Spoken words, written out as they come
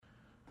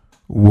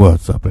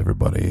What's up,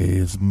 everybody?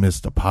 It's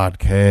Mr.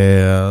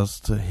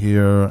 Podcast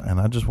here,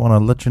 and I just want to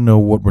let you know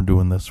what we're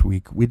doing this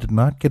week. We did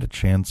not get a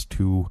chance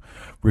to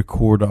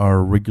record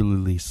our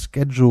regularly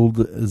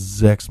scheduled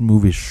Zach's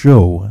Movie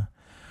Show.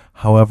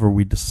 However,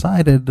 we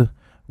decided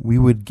we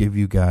would give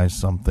you guys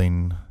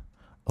something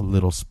a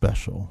little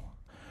special.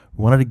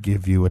 We wanted to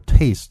give you a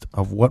taste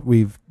of what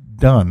we've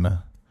done,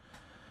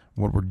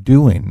 what we're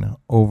doing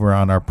over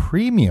on our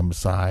premium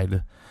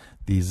side,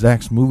 the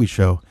Zach's Movie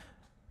Show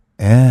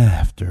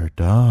After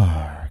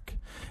Dark.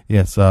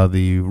 Yes,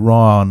 the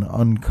raw and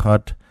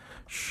uncut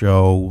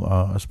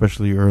show,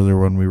 especially earlier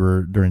when we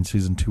were during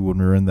season 2, when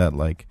we were in that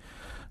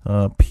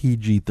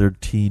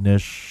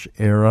PG-13-ish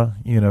era,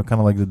 kind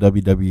of like the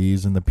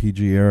WWE's in the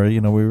PG era.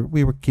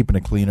 We were keeping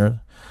it cleaner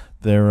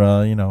there,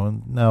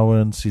 and now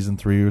in season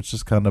 3, it's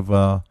just kind of,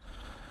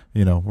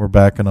 we're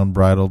back and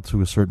unbridled to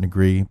a certain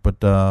degree.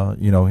 But,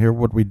 here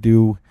what we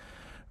do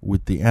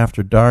with the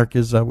After Dark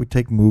is we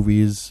take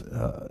movies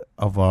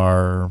of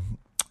our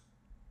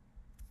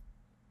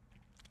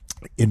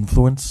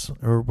influence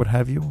or what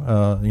have you,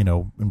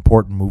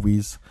 important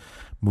movies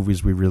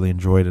we really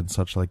enjoyed and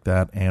such like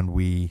that, and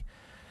we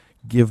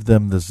give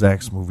them the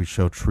Zach's Movie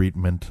Show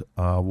treatment.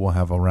 We'll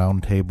have a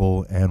round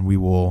table, and we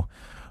will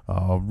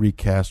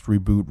recast,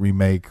 reboot,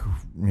 remake,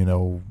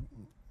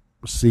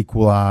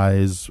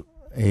 sequelize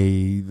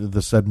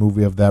the said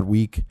movie of that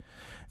week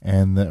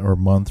or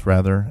month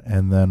rather,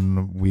 and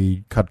then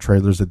we cut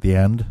trailers at the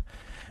end,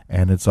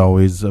 and it's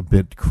always a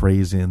bit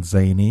crazy and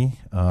zany.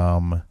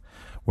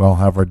 We'll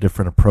have our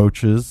different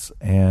approaches,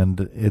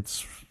 and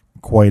it's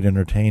quite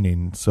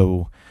entertaining.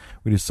 So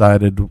we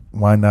decided,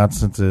 why not,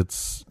 since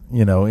it's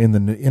in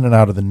and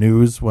out of the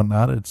news,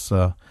 whatnot. It's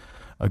a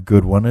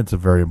good one. It's a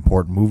very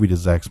important movie to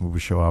Zach's Movie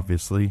Show,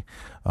 obviously.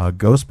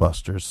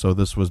 Ghostbusters. So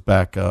this was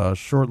back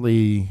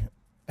shortly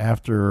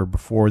after,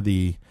 before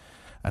the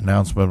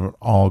announcement of an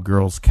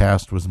all-girls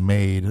cast was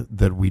made,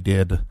 that we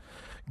did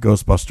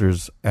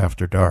Ghostbusters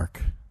After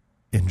Dark.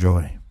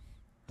 Enjoy.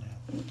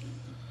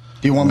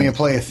 Do you want me to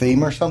play a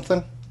theme or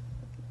something?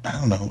 I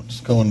don't know.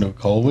 Just go into a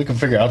cold. We can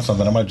figure out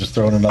something. I might just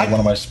throw in another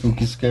one of my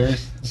spooky, scary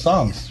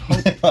songs.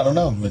 I don't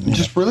know. But,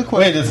 just really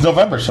quick. Wait, it's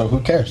November, so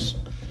who cares?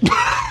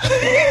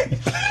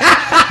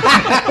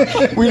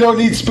 We don't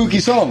need spooky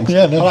songs.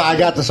 Yeah, no. I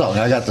got the song.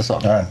 All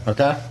right.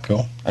 Okay?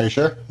 Cool. Are you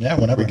sure? Yeah,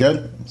 whenever. We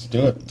good? Let's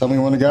do it. Tell me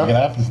when to go. Make it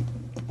happen.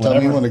 Tell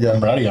me when to go.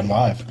 I'm ready. I'm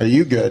live. Are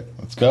you good?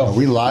 Let's go. Are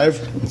we live?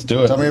 Let's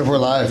do it. Tell me if we're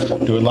live.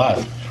 Do it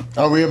live.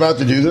 Are we about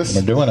to do this?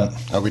 We're doing it.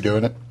 Are we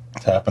doing it?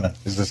 It's happening.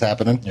 Is this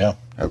happening? Yeah.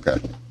 Okay.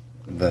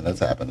 Then it's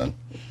happening.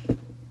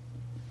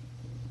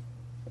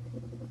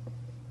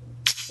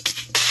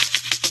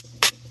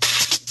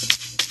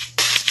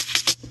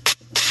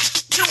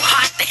 Too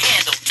hot to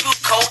handle, too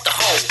cold to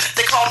hold.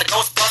 They call the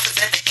Ghostbusters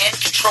at the end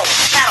control.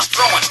 Had them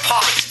throwing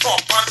parties for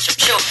a bunch of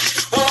children.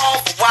 Well,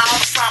 all the while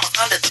the sign was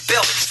under the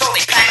building. So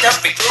they packed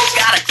up and grew,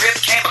 got a grip,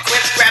 came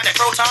equipped, grabbed their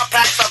proton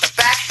packs on the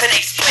back, then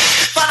they split.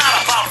 Found out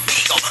about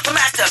Vigo, the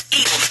master of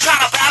evil. Trying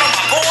to battle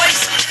my boys?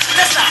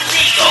 That's not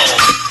legal.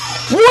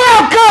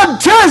 Welcome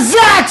to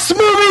Zach's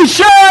Movie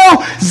Show,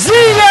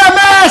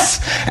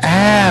 ZMS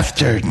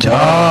After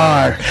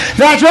Dark.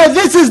 That's right,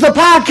 this is the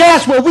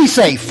podcast where we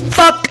say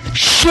fuck,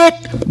 shit,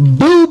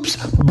 boobs,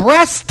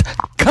 breast,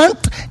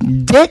 cunt,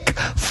 dick,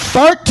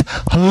 fart,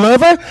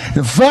 lover,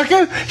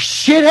 fucker,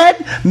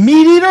 shithead,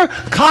 meat eater,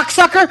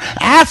 cocksucker,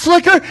 ass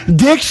licker,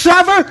 dick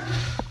shover.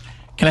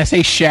 Can I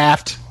say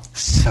shaft?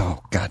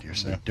 So, God, you're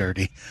so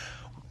dirty.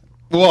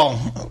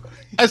 Well,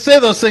 I say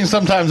those things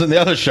sometimes in the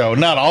other show,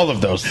 not all of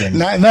those things.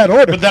 Not in that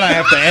order. But then I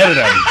have to edit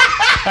them.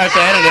 I have to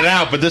edit it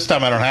out, but this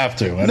time I don't have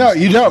to. No,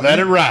 you don't. Let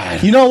it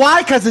ride. You know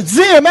why? Because it's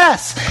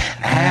ZMS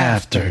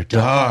After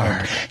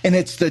Dark. And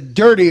it's the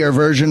dirtier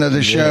version of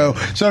the show.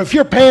 So if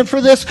you're paying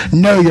for this,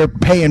 know you're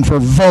paying for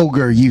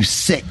vulgar, you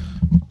sick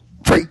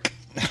freak.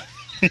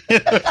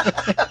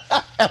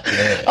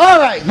 All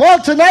right.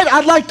 Well, tonight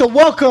I'd like to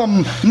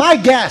welcome my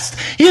guest.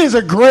 He is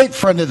a great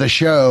friend of the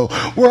show.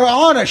 We're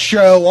on a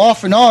show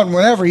off and on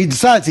whenever he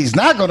decides he's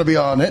not going to be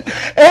on it.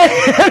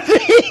 And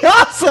he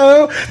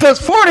also does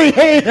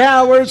 48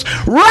 hours,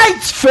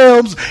 writes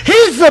films.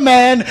 He's the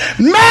man,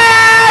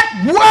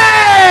 Matt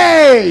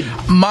Wade.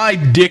 My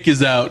dick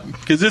is out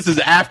because this is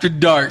After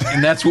Dark,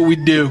 and that's what we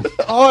do.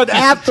 On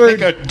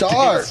After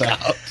Dark.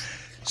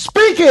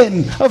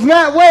 Speaking of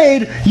Matt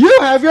Wade, you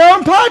have your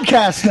own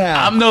podcast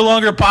now. I'm no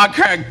longer a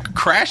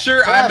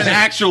crasher. I'm an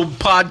actual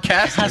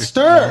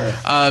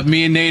podcaster.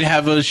 Me and Nate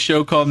have a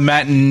show called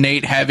Matt and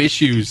Nate Have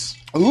Issues.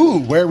 Ooh,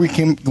 where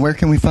can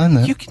we find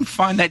that? You can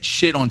find that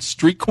shit on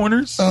street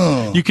corners.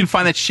 Oh. You can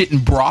find that shit in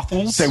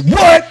brothels. Say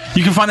what?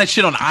 You can find that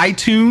shit on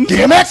iTunes.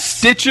 Damn it.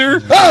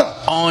 Stitcher.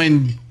 Oh.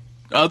 On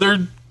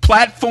other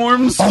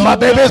platforms. Oh, my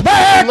baby's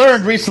back. I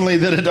learned recently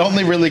that it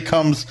only really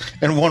comes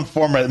in one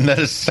format, and that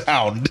is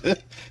sound.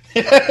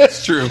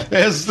 It's true.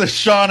 As the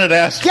Sean had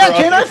asked. Yeah,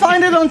 can I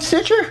find it on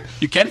Stitcher?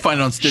 You can find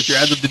it on Stitcher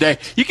as of today.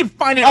 You can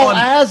find it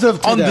as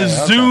of today. on the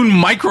Zune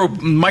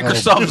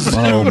Microsoft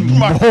Zune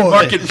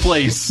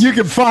Marketplace. You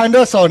can find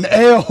us on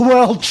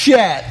AOL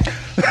Chat.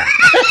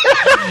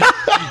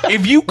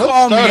 If you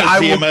call me, start a I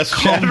will CMS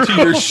come chat to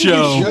your room.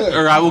 show,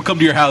 or I will come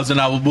to your house, and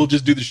we'll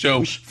just do the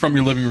show from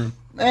your living room.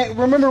 Hey,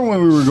 remember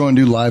when we were going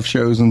to do live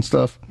shows and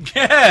stuff?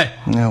 Yeah,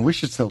 Yeah, we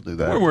should still do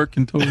that. we're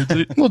working towards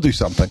it. We'll do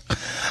something.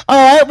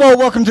 All right. Well,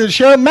 welcome to the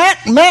show.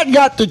 Matt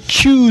got to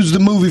choose the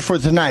movie for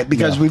tonight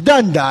because we've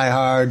done Die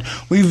Hard,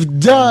 we've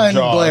done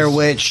Jaws. Blair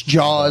Witch,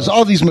 Jaws,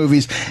 all these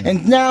movies,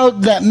 and now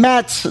that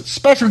Matt's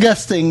special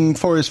guesting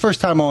for his first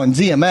time on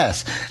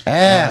ZMS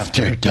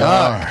After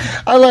Dark,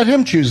 I let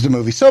him choose the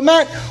movie. So,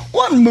 Matt,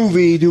 what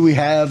movie do we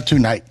have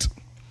tonight?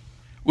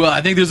 Well,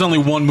 I think there's only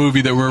one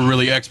movie that we're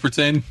really experts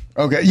in,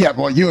 Okay. Yeah.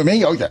 Well, you and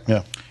me. Okay.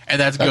 Yeah. and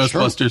that's That's true.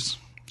 Ghostbusters.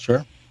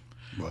 Sure.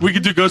 We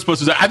could do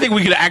Ghostbusters. I think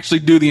we could actually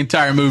do the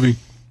entire movie,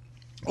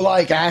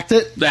 Like act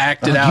it.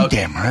 act it You out.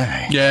 damn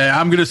right. Yeah,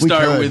 I'm gonna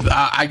start could. with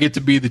I get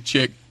to be the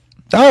chick.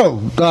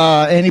 Oh,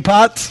 Annie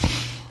Potts.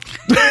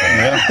 Well,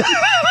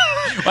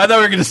 I thought we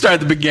were gonna start at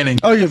the beginning.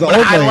 Oh, you're the But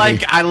old I lady.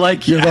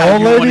 like You're the how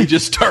old you want lady? to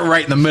just start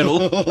right in the middle.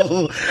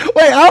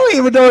 Wait, I don't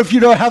even know if you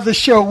know how this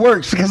show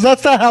works because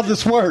that's not how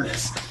this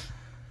works.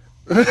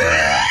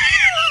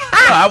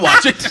 I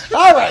watch it.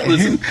 All right,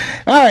 Listen.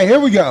 all right, here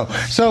we go.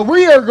 So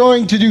we are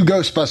going to do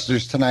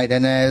Ghostbusters tonight,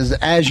 and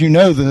as you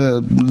know,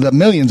 the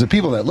millions of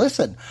people that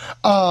listen,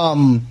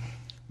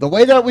 the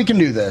way that we can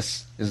do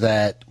this is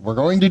that we're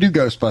going to do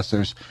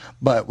Ghostbusters,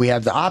 but we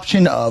have the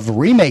option of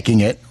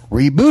remaking it,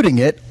 rebooting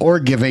it, or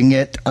giving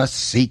it a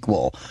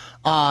sequel.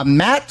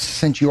 Matt,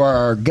 since you are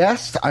our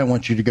guest, I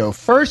want you to go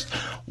first.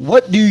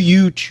 What do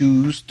you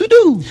choose to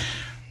do?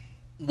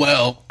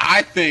 Well,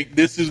 I think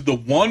this is the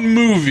one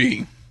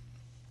movie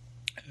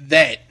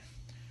that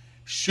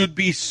should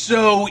be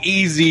so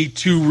easy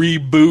to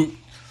reboot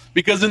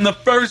because in the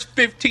first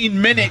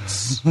 15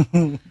 minutes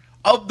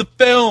of the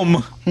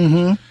film,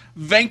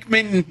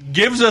 Venkman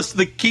gives us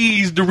the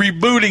keys to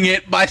rebooting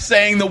it by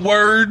saying the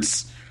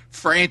words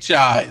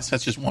franchise.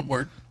 That's just one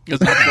word.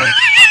 That's not one.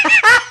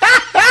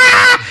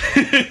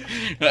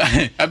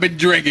 I've been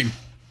drinking.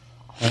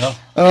 Oh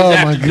my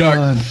After Dark.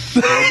 God!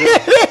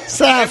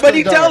 But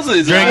he tells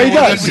us. Yeah, he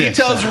does. He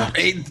tells.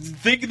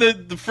 Think the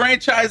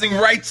franchising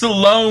rights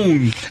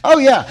alone. Oh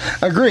yeah,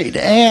 agreed.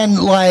 And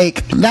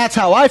like that's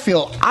how I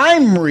feel.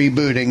 I'm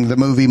rebooting the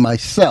movie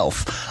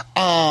myself.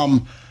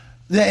 And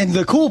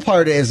the cool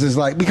part is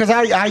like because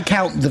I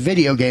count the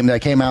video game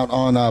that came out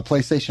on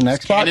PlayStation,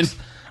 Xbox canon.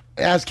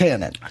 as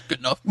canon. Good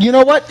enough. You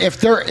know what? If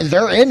they're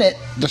in it,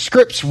 the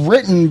script's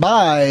written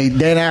by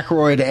Dan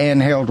Aykroyd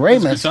and Harold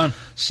good Ramis. time.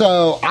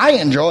 So I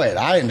enjoy it.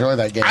 I enjoy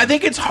that game. I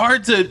think it's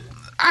hard to.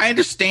 I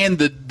understand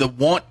the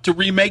want to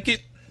remake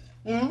it,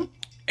 and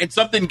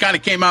something kind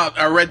of came out.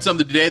 I read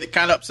something today that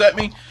kind of upset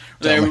me.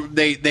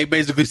 They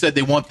basically said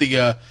they want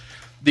the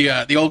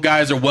old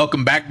guys are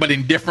welcome back, but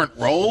in different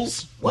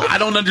roles. What? I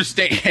don't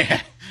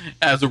understand.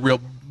 As a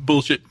real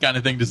bullshit kind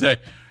of thing to say.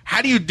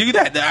 How do you do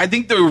that? I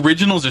think the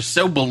originals are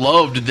so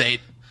beloved that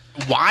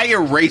why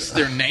erase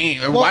their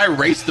name or why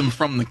erase them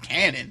from the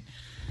canon?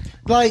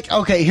 Like,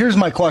 okay, here's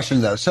my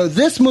question though. So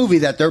this movie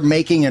that they're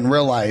making in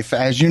real life,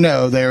 as you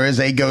know, there is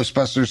a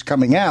Ghostbusters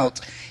coming out.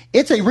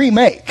 It's a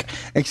remake,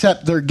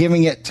 except they're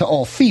giving it to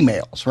all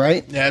females,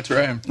 right? Yeah, that's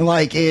right.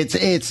 Like it's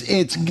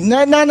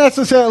not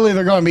necessarily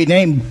they're going to be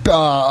named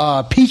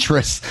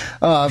Petrus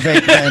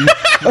Venkman.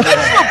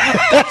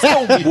 That's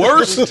the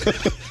worst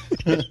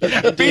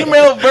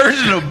female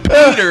version of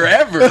Peter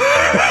ever.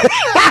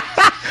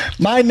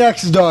 My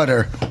next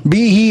daughter,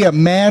 be he a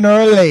man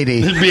or a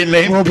lady, Being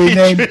named will be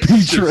named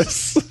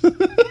Petrus.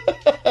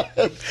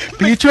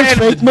 Petrus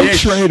fan of the Venkman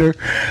dish. Schrader.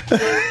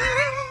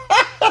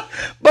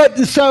 But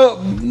so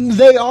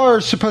they are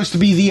supposed to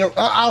be the.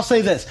 I'll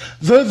say this: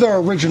 they're the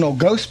original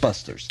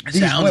Ghostbusters.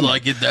 These Sounds women.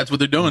 like it. That's what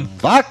they're doing.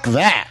 Fuck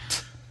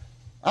that.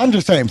 I'm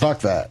just saying,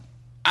 fuck that.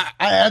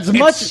 As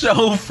much It's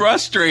so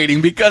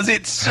frustrating because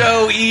it's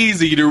so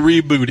easy to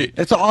reboot it.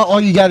 it's all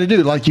you got to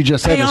do, like you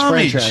just said, Pay is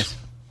homage. franchise.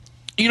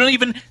 You don't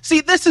even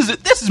see. This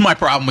is my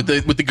problem with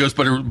the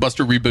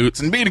Ghostbuster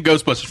reboots and being a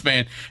Ghostbusters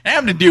fan and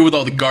having to deal with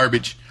all the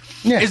garbage.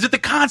 Yeah. Is that the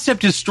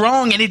concept is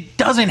strong and it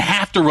doesn't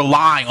have to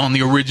rely on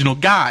the original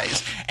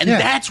guys, and Yeah.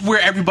 that's where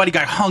everybody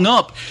got hung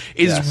up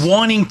is Yes.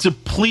 wanting to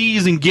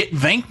please and get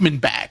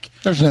Venkman back.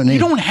 There's no need. You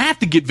don't have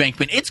to get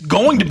Venkman. It's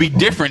going to be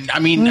different. I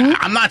mean,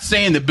 I'm not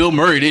saying that Bill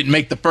Murray didn't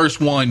make the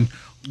first one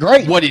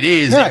Great. what it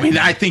is. Yeah. I mean,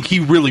 I think he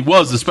really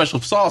was the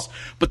special sauce.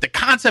 But the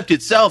concept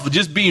itself of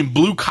just being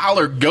blue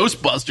collar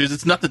Ghostbusters,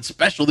 it's nothing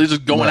special. They're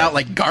just going out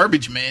like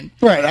garbage men.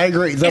 Right, I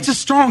agree. It's a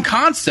strong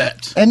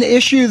concept. An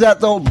issue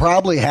that they'll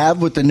probably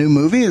have with the new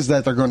movie is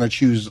that they're going to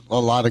choose a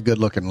lot of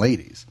good-looking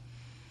ladies,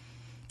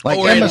 like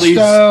Or Emma at least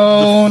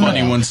Stone, the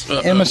funny ones.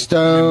 Emma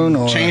Stone,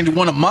 or Change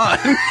one of mine.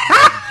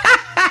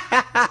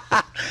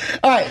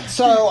 All right,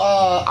 so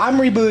I'm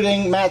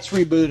rebooting. Matt's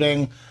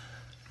rebooting.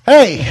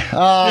 Hey,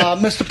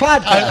 Mr.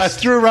 Podcast. I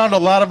threw around a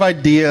lot of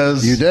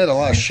ideas. You did a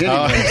lot of shitty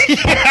ones.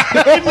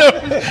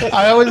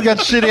 I always got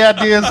shitty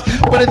ideas,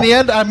 but in the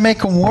end, I make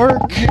them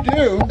work.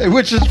 You do.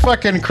 Which is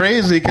fucking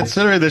crazy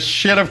considering the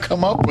shit I've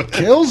come up with.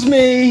 Kills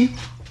me.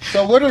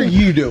 So what are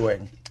you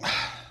doing?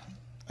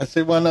 I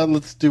say, why not?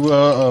 Let's do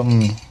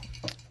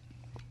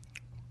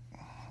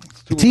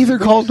It's either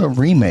called a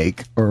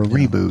remake or a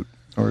reboot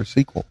or a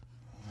sequel.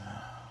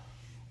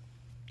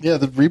 Yeah,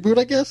 the reboot,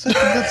 I guess.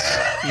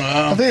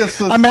 I think it's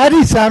the. I'm mad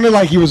he sounded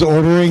like he was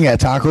ordering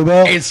at Taco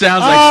Bell. It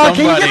sounds like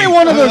Can you somebody. give me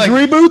one of those like-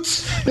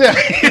 reboots?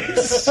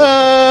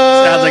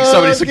 Sounds like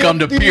somebody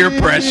succumbed to peer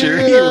pressure.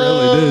 He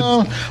really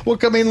did. Well,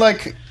 I mean,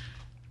 like,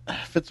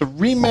 if it's a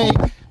remake,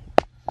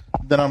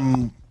 then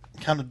I'm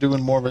kind of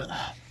doing more of it.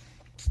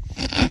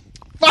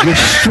 You're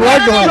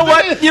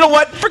struggling. You know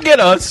what?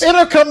 Forget us.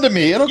 It'll come to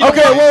me. It'll come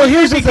Okay, to me. well,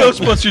 here's the Be thing.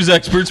 Ghostbusters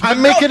experts. I'm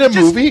making a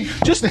movie.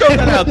 Just throw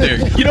that out there.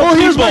 You know, Well,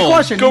 here's my people,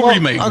 question. Go Well,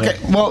 remake. Okay,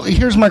 well,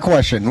 here's my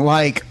question.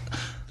 Like,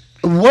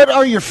 what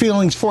are your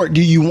feelings for it?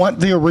 Do you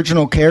want the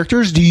original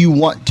characters? Do you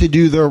want to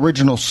do the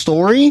original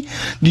story?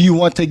 Do you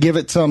want to give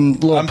it some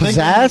little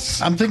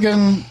pizzazz? I'm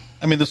thinking.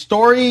 I mean, the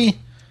story,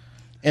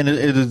 and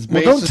it is.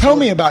 Well, don't tell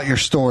me about your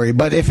story,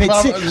 but if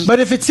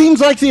it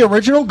seems like the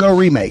original, go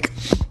remake.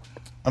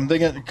 I'm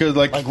thinking because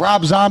Like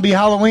Rob Zombie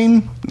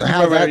Halloween.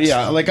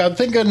 yeah. Like I'm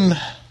thinking.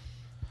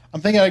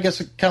 I guess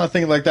kind of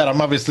thinking like that.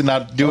 I'm obviously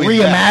not doing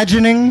that.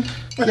 Reimagining.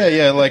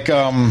 Yeah. Like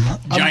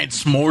Giant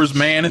s'mores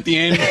man at the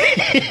end.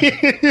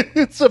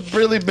 it's a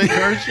really big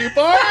Hershey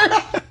bar.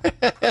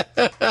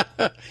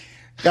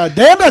 God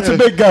damn, that's a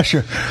big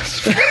gusher.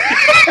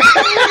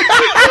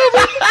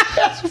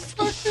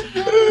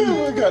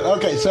 Oh my God.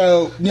 Okay,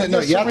 so you have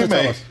to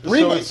tell us.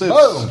 Remake. So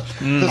it's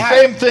Boom. the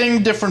same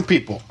thing, different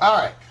people. All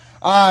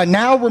right.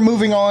 Now we're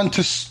moving on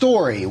to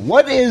story.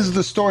 What is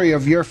the story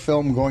of your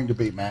film going to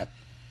be, Matt?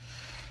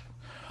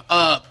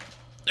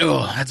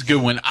 That's a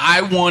good one.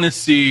 I want to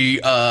see.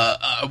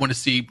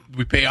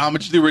 We pay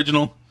homage to the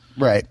original.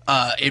 Right.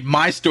 In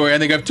my story, I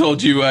think I've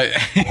told you, I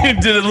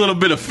did a little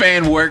bit of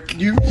fan work.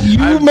 You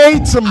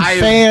made some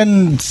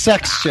fan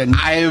section.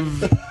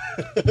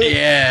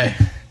 Yeah.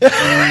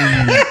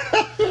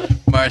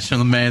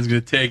 Marshall Man's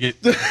gonna take it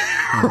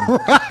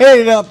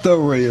Right up the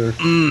rear.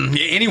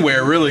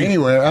 anywhere, really.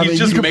 Anywhere. I He's mean,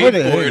 just you can made put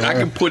it for it. anywhere. I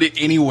can put it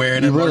anywhere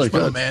in a Really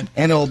Marshmallow good. Man.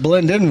 And it'll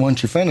blend in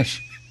once you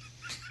finish.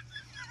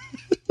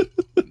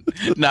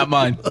 Not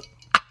mine.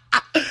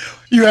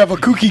 You have a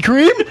cookie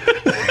cream?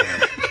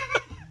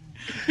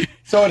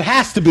 So it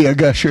has to be a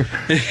gusher.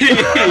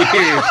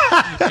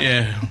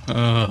 Yeah.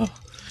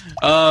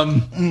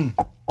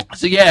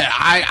 So yeah,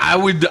 I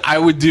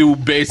would do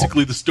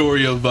basically the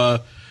story of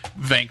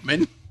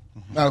Venkman.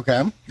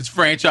 Okay. His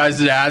franchise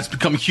has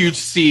become a huge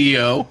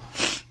CEO,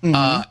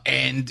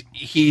 and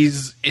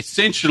he's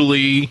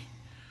essentially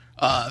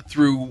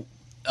through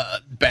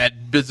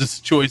bad business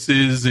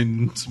choices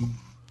and some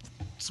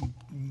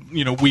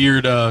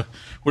weird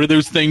what are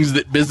those things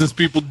that business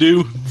people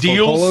do?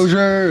 Deals.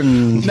 Foreclosure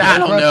and I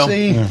don't know.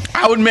 bankruptcy.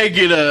 I would make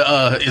it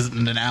is it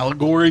an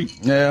allegory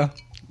Yeah.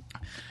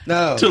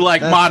 No. to like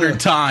that's modern it.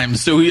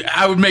 times. So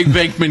I would make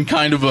Venkman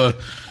kind of a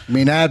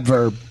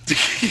Adverb.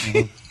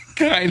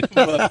 kind of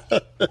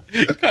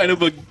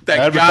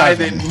that guy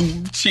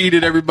that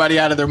cheated everybody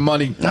out of their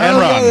money.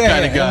 Enron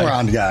kind of guy.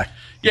 Enron guy.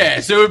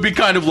 Yeah, so it would be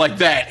kind of like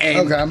that.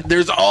 And Okay.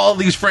 there's all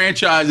these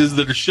franchises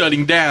that are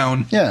shutting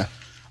down, Yeah.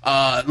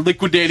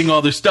 liquidating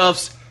all their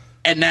stuffs,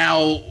 and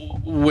now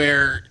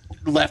we're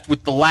left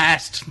with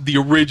the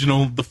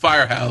original, the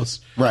Firehouse,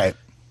 Right.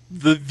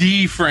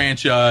 the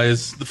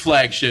franchise, the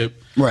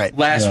flagship, Right.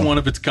 last Yeah. one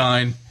of its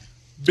kind.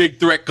 Big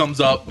threat comes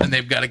up, and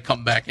they've got to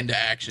come back into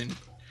action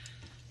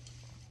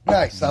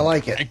Nice. I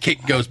like it. and kick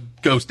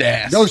ghost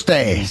ass. Those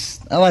days.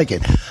 I like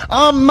it.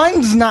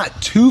 Mine's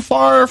not too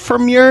far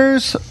from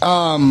yours.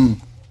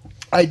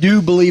 I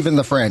do believe in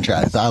the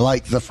franchise. I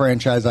like the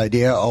franchise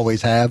idea,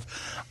 always have.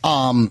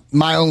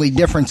 My only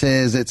difference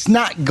is it's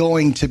not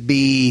going to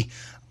be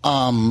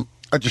a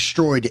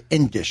destroyed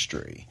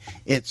industry.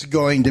 It's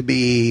going to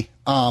be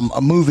a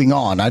moving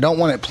on. I don't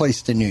want it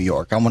placed in New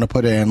York. I want to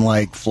put it in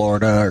like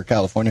Florida or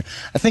California.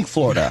 I think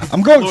Florida.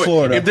 I'm going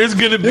Florida. If there's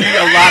going to be a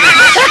lot of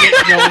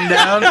shit going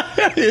down,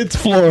 It's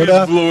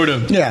Florida. it's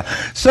Florida. Yeah.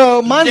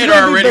 So mine's They're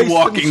gonna be already based in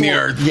walking the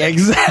Florida. earth. Yeah,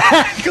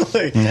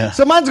 exactly.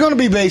 So mine's going to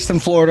be based in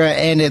Florida,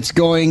 and it's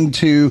going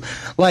to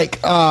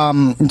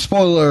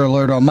spoiler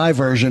alert on my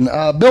version.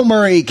 Bill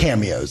Murray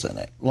cameos in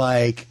it.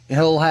 Like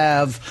he'll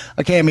have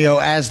a cameo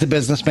as the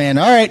businessman.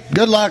 All right,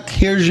 good luck.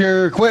 Here's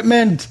your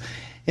equipment.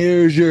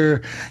 Here's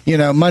your,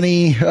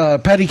 money,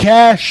 petty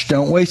cash.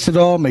 Don't waste it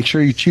all. Make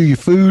sure you chew your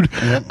food. He's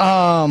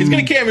going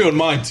to cameo in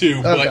mine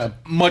too, Okay. but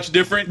much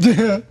different.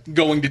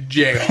 Going to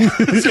jail.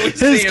 So we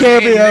see His him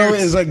cameo in there.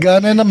 is a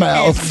gun in the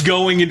mouth. He's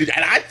going into.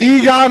 And I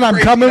think Egon, I'm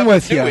he's coming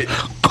crazy with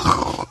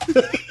enough you.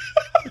 to do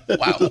it.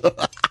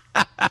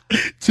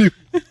 Wow.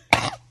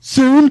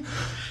 Soon.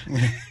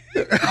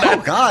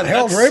 Oh God,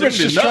 Harold That's Ramis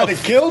soon just tried to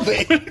enough. kill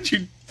me.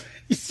 You-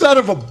 You son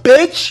of a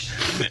bitch!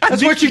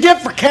 That's think what you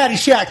get for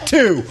Caddyshack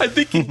 2. I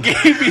think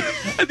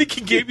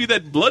he gave you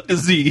that blood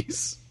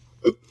disease.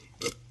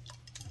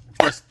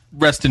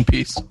 Rest in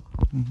peace.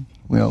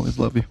 We always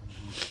love you.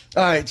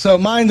 All right, so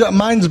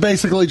mine's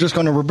basically just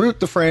going to reboot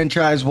the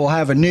franchise. We'll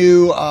have a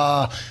new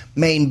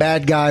main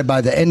bad guy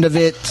by the end of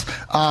it,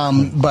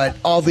 but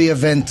all the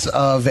events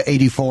of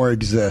 '84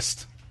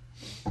 exist.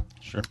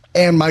 Sure.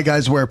 And my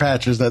guys wear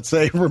patches that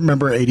say,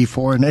 remember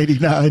 84 and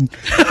 89.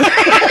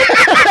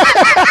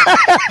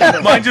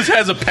 Mine just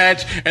has a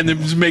patch and then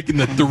just making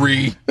the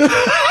 3.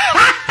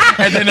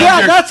 And then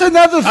Yeah, that's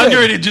another thing.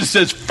 under it, it just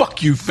says,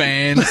 fuck you,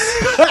 fans.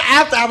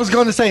 After, I was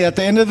going to say, at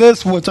the end of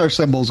this, what's our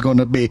symbols going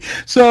to be?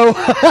 So, all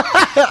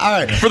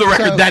right. For the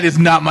record, that is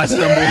not my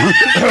symbol.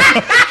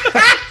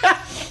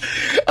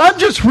 I'm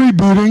just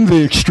rebooting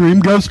the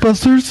Extreme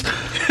Ghostbusters.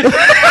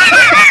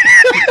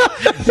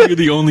 You're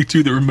the only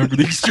two that remember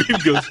the Extreme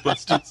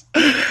Ghostbusters.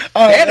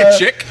 And a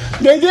chick.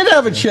 They did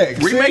have a chick.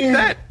 Remake See?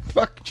 that.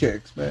 Fuck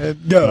chicks, man.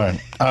 Go. All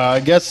right. I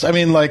guess, I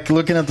mean, like,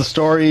 looking at the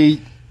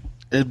story,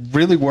 it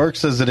really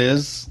works as it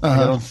is.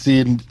 I don't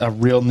see a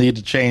real need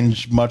to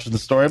change much of the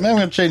story. I mean, I'm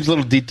going to change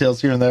little details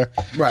here and there.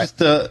 Right. Just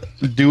to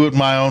do it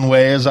my own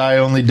way, as I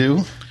only do.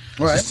 It's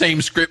the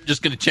same script,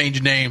 just going to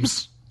change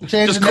names.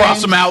 Change Just the cross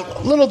names, them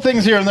out. Little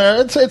things here and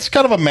there. It's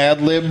kind of a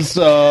Mad Libs.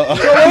 Wait a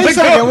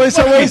second.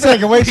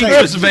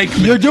 Chris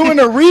Venkman. You're doing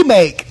a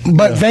remake,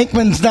 but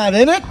Venkman's not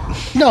in it?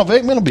 No,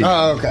 Venkman will be.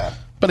 Oh, okay.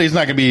 But he's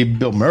not going to be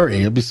Bill Murray.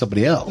 He'll be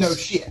somebody else. No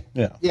shit.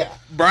 Yeah. Yeah.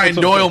 Brian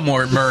Doyle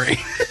Murray.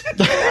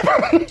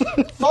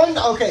 Fun.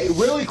 Okay,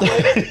 really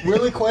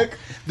quick.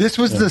 This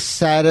was the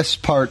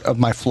saddest part of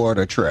my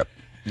Florida trip.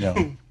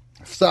 Yeah.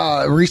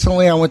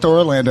 Recently, I went to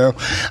Orlando.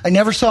 I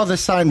never saw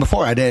this sign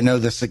before. I didn't know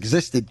this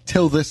existed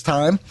till this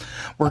time.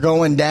 We're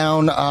going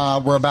down.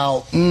 We're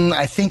about,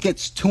 I think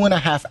it's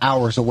 2.5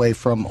 hours away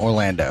from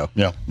Orlando.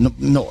 Yeah.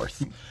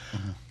 North.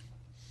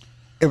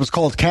 It was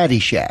called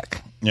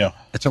Caddyshack. Yeah.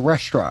 It's a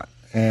restaurant.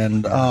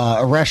 And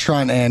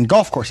and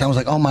golf course. I was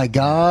like, oh my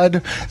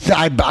God.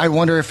 I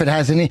wonder if it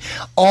has any.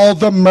 All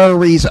the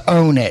Murrays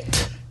own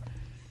it.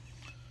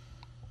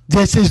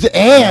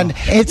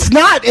 It's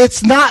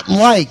not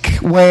like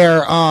where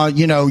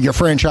you're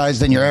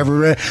franchised and you're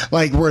everywhere.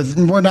 Like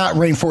we're not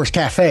Rainforest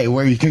Cafe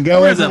where you can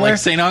go Where is that, everywhere. like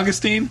St.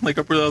 Augustine? Like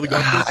up where all the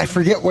golf courses? I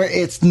forget where.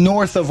 It's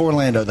north of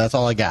Orlando. That's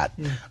all I got.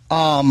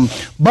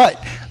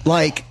 But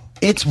like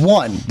it's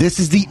one. This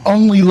is the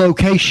only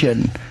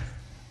location.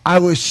 I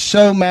was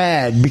so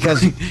mad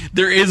because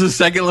There is a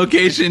second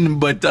location,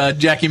 but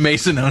Jackie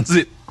Mason owns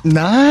it.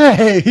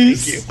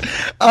 nice.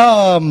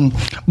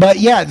 But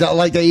yeah,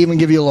 like they even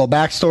give you a little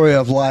backstory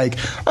of like,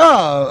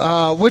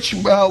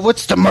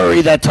 what's the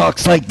Murray that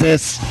talks like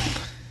this?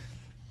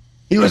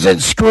 He was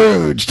in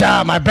Scrooge.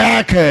 My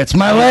back hurts,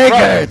 my leg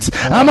hurts.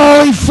 I'm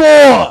only 4.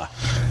 Yeah,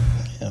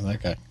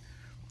 that guy.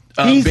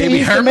 He's Baby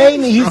the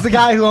Herman? He's the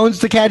guy who owns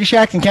the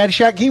Caddyshack, and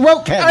Caddyshack. He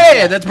wrote Caddyshack. Oh,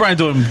 yeah, that's Brian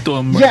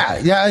Doyle Murray.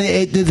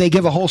 Yeah. They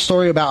give a whole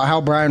story about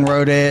how Brian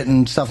wrote it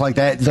and stuff like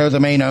that. They're the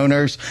main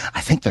owners.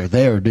 I think they're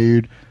there,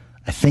 dude.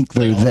 I think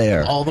they're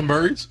there. All the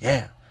Murrays?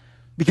 Yeah.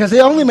 Because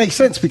it only makes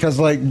sense because,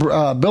 like,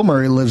 Bill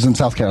Murray lives in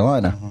South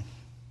Carolina.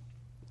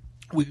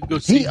 We could go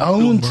see He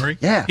owns, Bill Murray.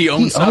 yeah. He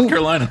owns South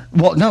Carolina.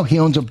 Well, no, he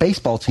owns a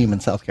baseball team in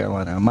South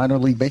Carolina, a minor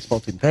league baseball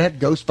team. They had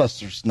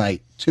Ghostbusters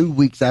night 2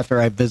 weeks after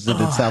I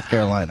visited South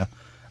Carolina.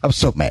 I was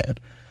so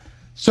mad.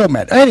 So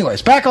mad.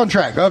 Anyways, back on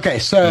track. Okay,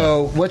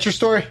 so what's your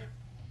story?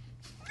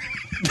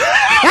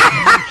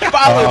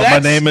 My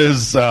name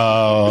is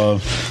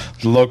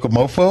Loco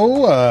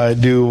Mofo. I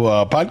do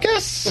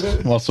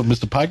podcasts. I'm also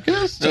Mr.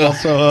 Podcast.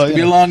 Also, It'll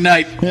be a long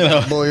night.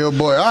 Boy, oh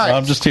boy. All right.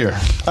 I'm just here.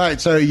 All right,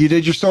 so you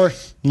did your story?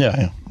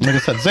 Yeah. Like I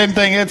said, same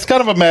thing. It's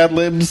kind of a Mad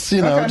Libs,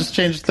 just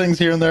change things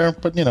here and there.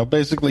 But,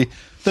 basically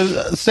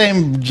the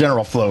same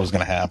general flow is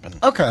going to happen.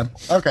 Okay,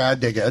 I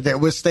dig it.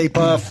 With Stay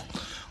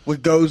Puff,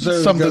 with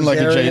Gozer. Something like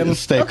a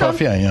Stay Puff,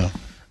 yeah.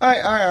 All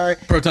right.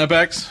 Proton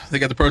packs? They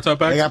got the proton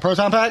packs? They got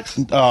proton packs?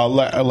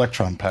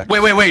 Electron pack.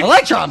 Wait.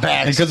 Electron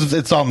packs. Because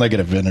it's all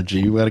negative energy.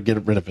 You got to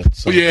get rid of it.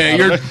 So Yeah,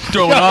 you're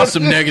throwing off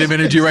some negative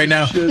energy right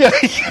now. What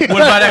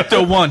about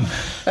Ecto 1?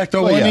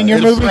 Ecto Well, 1 yeah, in your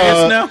it's, movie?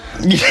 Yes, now?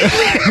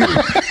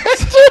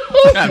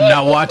 I'm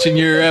not watching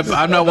your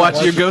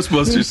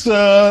Ghostbusters.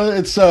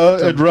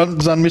 It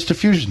runs on Mr.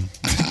 Fusion.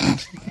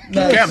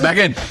 Okay, I'm back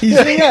in. He's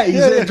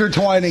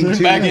intertwining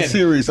two Back in.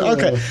 series.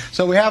 Okay,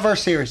 so we have our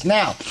series.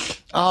 Now,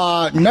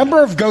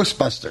 number of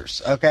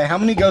Ghostbusters. Okay, how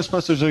many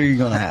Ghostbusters are you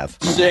going to have?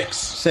 6.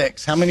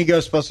 6. How many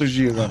Ghostbusters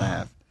are you going to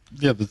have?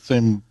 Yeah, the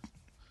same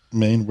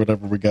main,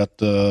 whatever we got.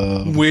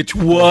 Which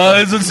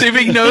was, let's see if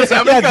he knows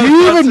how many Yeah, do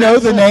you even Ghostbusters. know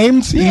the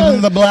names?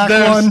 Even the black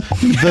one?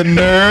 The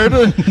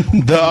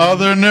nerd, the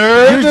other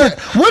nerd.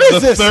 What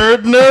is the this?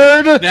 third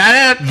nerd,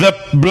 Nah, the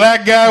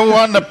black guy who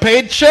won the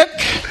paycheck,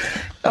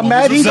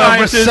 Imagine the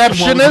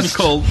receptionist,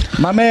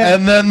 my man.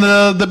 and then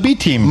the B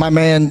team. My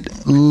man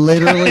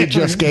literally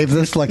just gave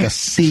this like a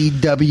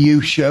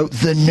CW show.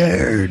 The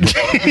nerd.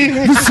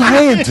 The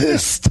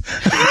scientist.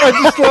 I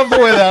just love the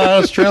way that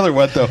Alice trailer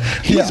went, though.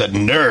 He's a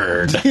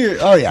nerd.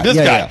 Oh, yeah. This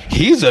guy,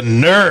 he's a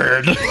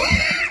nerd.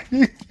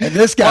 And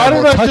this guy Why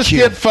will don't I touch just you.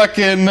 get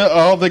fucking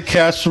all the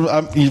cast from...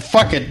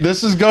 fuck it.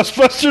 This is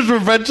Ghostbusters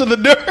Revenge of the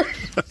Nerd.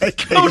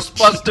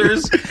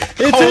 Ghostbusters,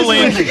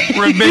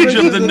 Revenge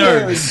of the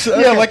Nerds.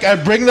 Yeah, like I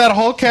bring that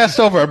whole cast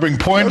over. I bring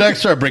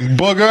Poindexter, I bring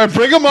Booger, I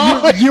bring them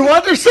all. You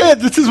understand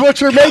this is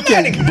what you're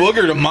making.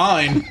 Booger to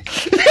mine.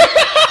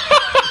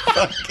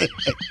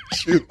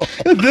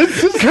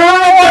 This is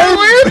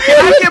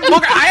I get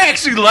Booker. I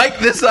actually like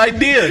this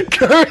idea.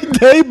 current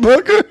day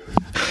Booker.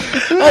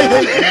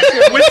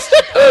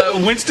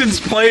 Winston's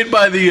played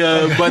by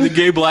the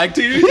gay black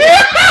dude.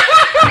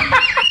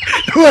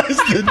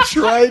 Winston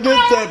Trident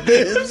that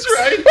bitch. That's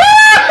right.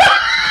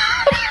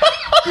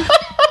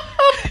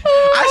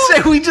 I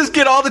say we just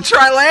get all the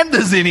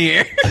Trilambdas in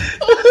here.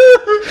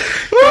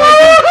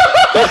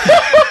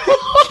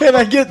 Can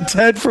I get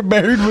Ted from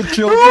Married with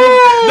Children?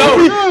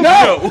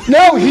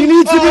 No. He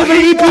needs to be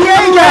the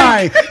EPA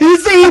guy.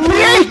 He's the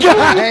EPA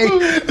guy.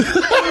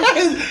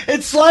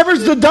 It's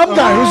Sliver's the dumb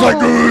guy who's like,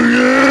 oh,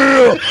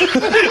 yeah.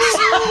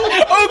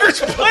 Ogre's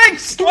playing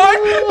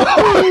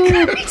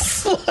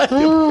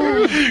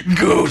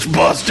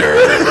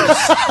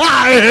Ghostbusters.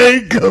 I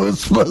hate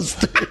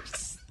Ghostbusters.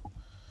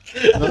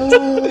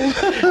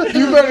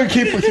 You better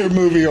keep with your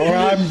movie or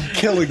I'm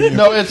killing you.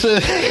 No, it's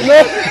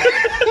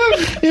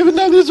even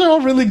though these are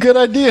all really good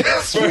ideas.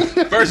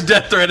 First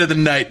death threat of the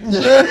night.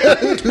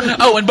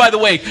 Oh, and by the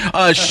way,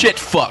 shit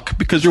fuck,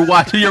 because you're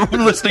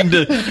listening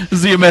to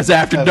ZMS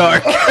After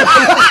Dark.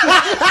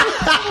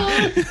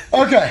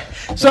 Okay,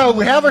 so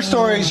we have our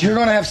stories. You're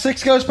going to have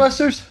 6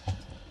 Ghostbusters?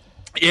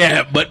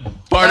 Yeah, but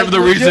part of the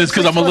reason is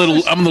because I'm a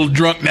little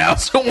drunk now,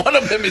 so one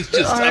of them is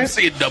just I'm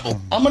seeing double.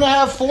 I'm going to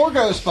have 4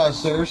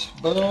 Ghostbusters.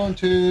 1,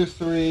 2,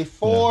 3,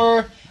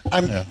 4.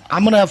 I'm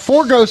going to have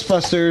 4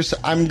 Ghostbusters.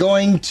 I'm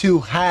going to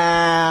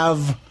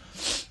have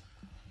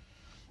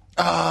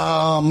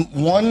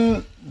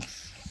 1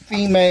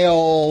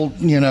 female,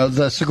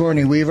 the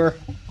Sigourney Weaver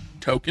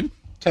Token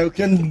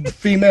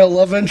female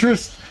love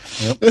interest.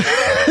 Yep.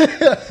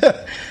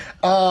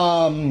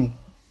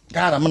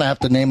 God, I'm going to have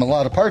to name a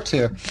lot of parts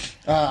here.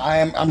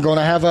 I'm going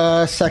to have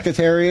a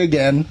secretary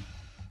again.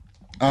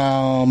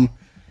 And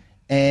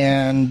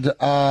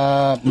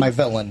my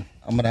villain.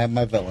 I'm going to have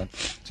my villain.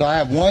 So I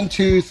have 1,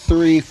 2,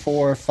 3,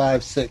 4,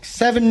 5, 6,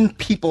 7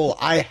 people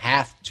I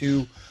have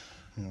to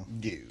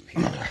do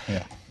here.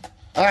 Yeah.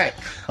 All right.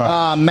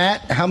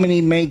 Matt, how many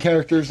main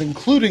characters,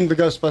 including the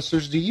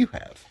Ghostbusters, do you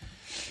have?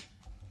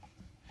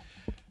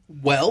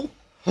 Well,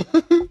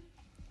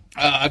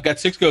 I've got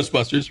 6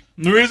 Ghostbusters.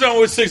 The reason I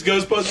went with 6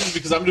 Ghostbusters is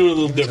because I'm doing a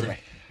little different.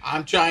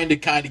 I'm trying to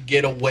kind of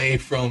get away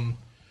from.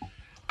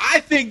 I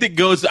think the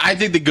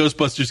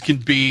Ghostbusters can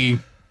be.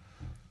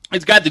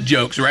 It's got the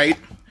jokes, right?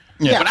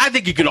 Yeah. But I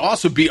think it could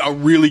also be a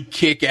really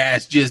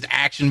kick-ass just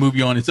action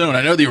movie on its own.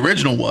 I know the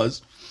original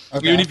was.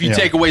 Okay. Even if you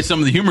take away some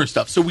of the humor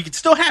stuff. So we could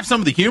still have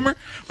some of the humor,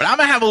 but I'm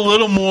going to have a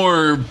little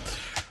more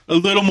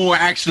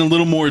action, a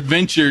little more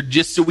adventure,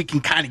 just so we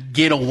can kind of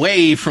get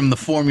away from the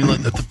formula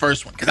that the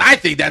first one. Because I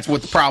think that's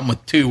what the problem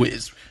with 2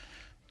 is.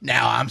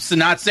 Now, I'm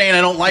not saying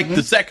I don't like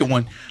the second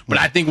one, but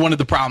I think one of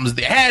the problems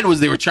they had was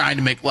they were trying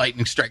to make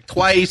lightning strike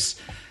twice,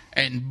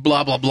 and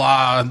blah, blah,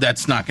 blah.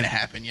 That's not going to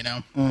happen,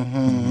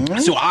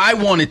 So I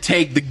want to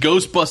take the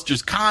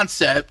Ghostbusters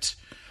concept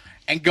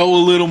and go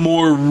a little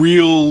more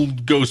real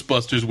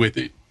Ghostbusters with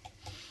it.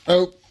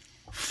 Oh.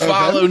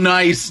 Follow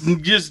nice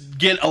and just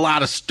get a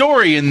lot of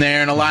story in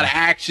there and a lot of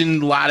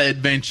action, a lot of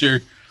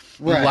adventure,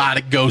 a lot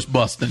of ghost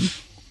busting.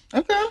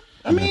 Okay.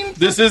 I mean,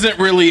 this isn't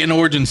really an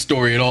origin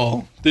story at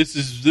all. This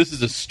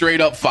is a straight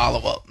up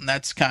follow up, and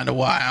that's kind of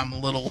why I'm a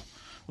little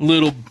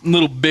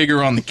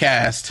bigger on the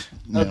cast.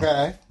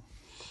 Okay.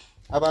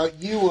 How about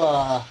you?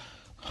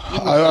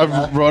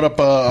 I've brought up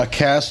a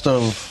cast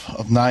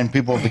of 9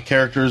 people, the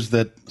characters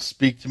that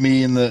speak to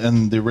me in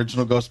the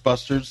original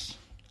Ghostbusters.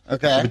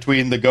 Okay. So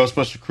between the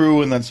Ghostbuster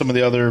crew and then some of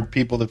the other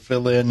people that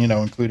fill in,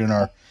 including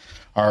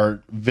our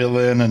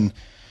villain and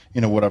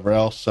whatever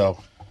else. So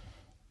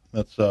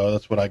that's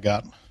what I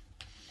got.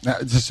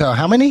 So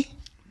how many?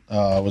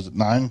 Was it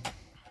 9?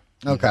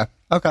 Okay.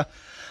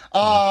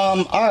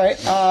 All right.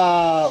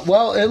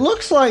 Well, it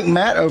looks like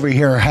Matt over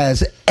here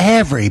has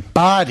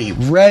everybody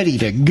ready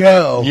to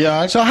go.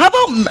 Yeah. So how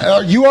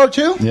about you are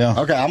too? Yeah.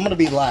 Okay, I'm going to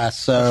be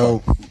last.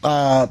 So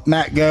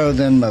Matt, go,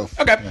 then Mo.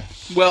 Okay.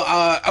 Well,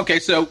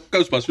 so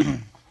Ghostbusters.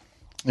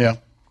 Yeah.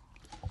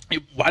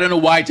 I don't know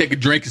why I take a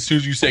drink as soon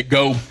as you say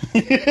go.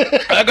 Let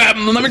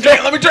me drink.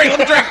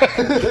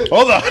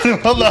 Hold on.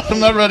 I'm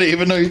not ready,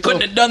 even though you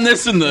Couldn't have done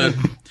this in the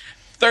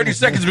 30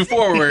 seconds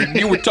before where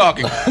you were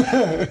talking.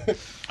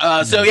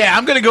 So yeah,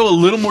 I'm going to go a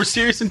little more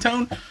serious in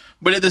tone,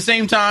 but at the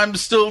same time,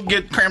 still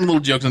cram little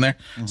jokes in there.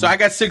 Mm-hmm. So I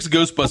got 6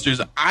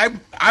 Ghostbusters.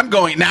 I'm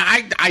going now.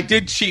 I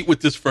did cheat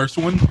with this first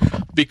one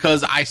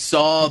because I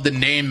saw the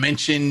name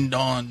mentioned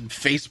on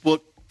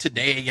Facebook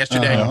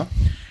yesterday. Uh-huh.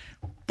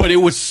 But it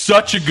was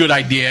such a good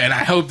idea, and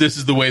I hope this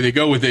is the way they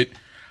go with it.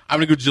 I'm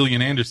going to go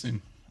Gillian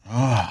Anderson.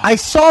 Oh. I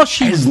saw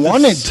she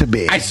wanted to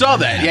be. I saw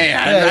that.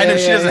 Yeah. I know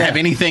she doesn't have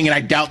anything, and I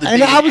doubt that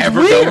they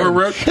ever weird. go her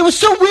road. It was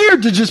so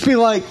weird to just be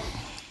like,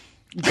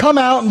 come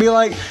out and be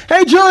like,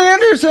 hey, Gillian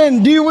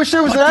Anderson, do you wish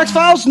there was an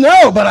X-Files?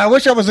 No, but I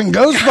wish I was in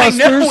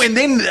Ghostbusters. I know, and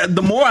then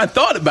the more I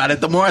thought about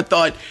it, the more I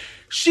thought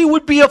she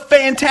would be a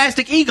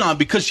fantastic Egon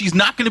because she's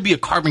not going to be a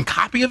carbon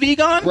copy of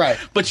Egon. Right.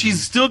 But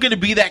she's still going to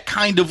be that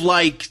kind of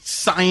like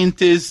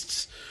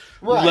scientist,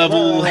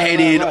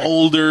 level-headed,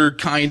 older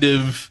kind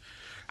of.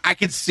 I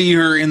could see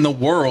her in the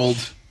world.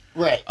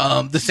 Right.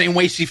 The same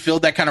way she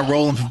filled that kind of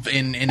role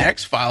in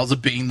X-Files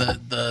of being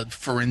the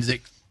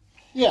forensic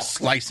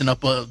slicing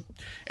up a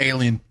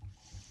alien.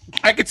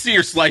 I could see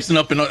her slicing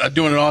up and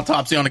doing an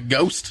autopsy on a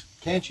ghost.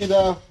 Can't you,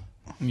 though?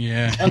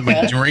 Yeah, Okay.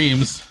 with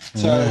dreams.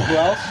 So, who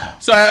else?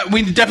 So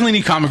we definitely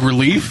need comic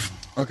relief.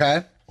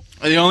 Okay.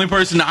 The only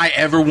person I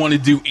ever want to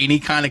do any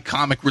kind of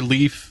comic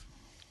relief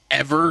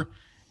ever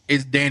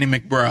is Danny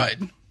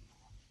McBride.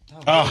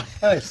 Oh,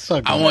 that's so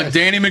good. I want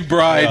Danny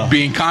McBride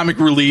being comic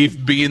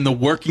relief, being the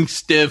working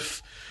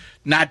stiff,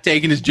 not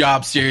taking his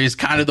job serious,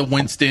 kind of the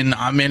Winston.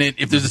 I'm in it.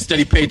 If there's a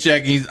steady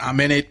paycheck, I'm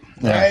in it.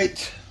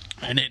 Right.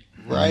 In it.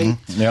 Right.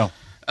 Yeah.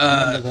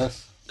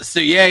 So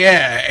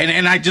yeah,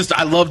 and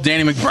I love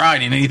Danny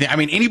McBride and anything. I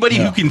mean, anybody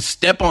who can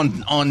step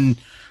on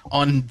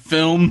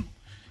film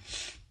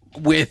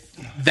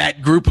with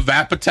that group of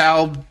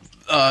Apatow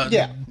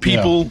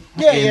people,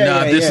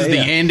 this is the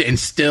end, and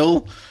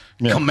still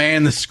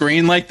command the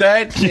screen like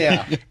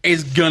that,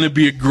 is gonna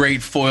be a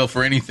great foil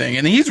for anything.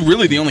 And he's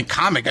really the only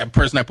comic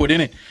person I put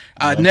in it.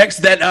 Next,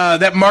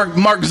 that Mark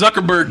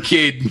Zuckerberg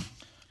kid,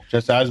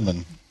 Jesse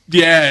Eisenman.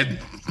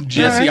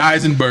 Jesse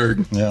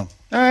Eisenberg, All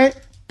right.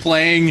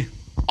 playing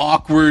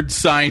awkward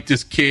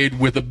scientist kid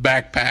with a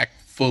backpack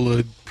full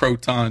of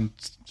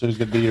protons. So he's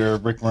gonna be your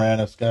Rick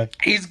Moranis guy.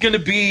 He's gonna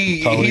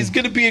be Totally. he's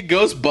gonna be a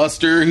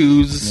Ghostbuster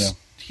who's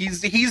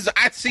he's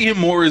I see him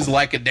more as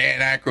like a Dan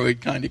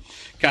Aykroyd kind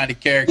of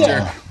character.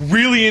 Yeah.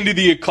 Really into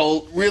the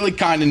occult, really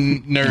kind of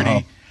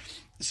nerdy.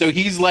 So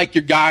he's like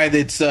your guy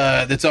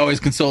that's always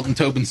consulting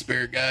Tobin's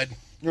spirit guide.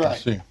 Right.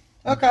 See.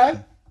 Okay.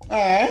 All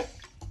right.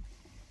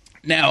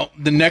 Now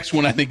the next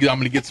one I think I'm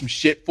gonna get some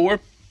shit for,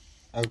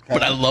 Okay.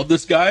 but I love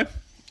this guy,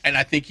 and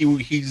I think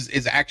he's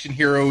his action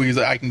hero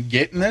I can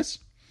get in this.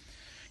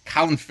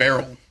 Colin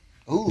Farrell.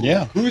 Ooh.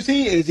 Yeah. Who's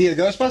he? Is he a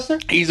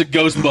Ghostbuster? He's a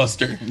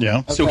Ghostbuster.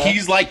 Yeah. So Okay.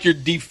 he's like your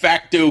de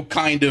facto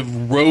kind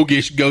of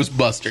roguish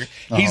Ghostbuster.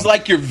 He's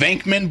like your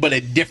Venkman, but a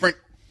different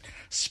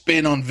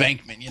spin on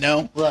Venkman, you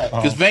know? Right.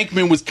 Because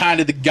Venkman was kind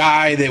of the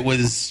guy that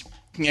was,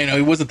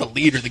 he wasn't the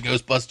leader of the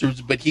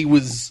Ghostbusters, but he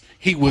was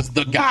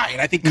the guy.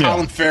 And I think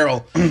Colin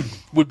Farrell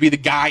would be the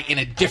guy in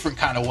a different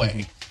kind of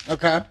way.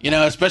 Okay.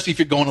 Especially if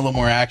you're going a little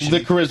more action. The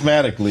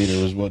charismatic leader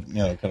is what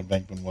kind of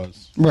Venkman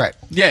was. Right.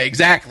 Yeah,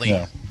 exactly.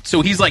 Yeah.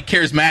 So he's like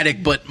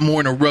charismatic, but more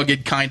in a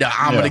rugged kind of,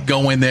 I'm Yeah. going to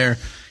go in there,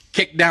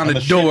 kick down the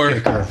a shit door.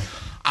 kicker.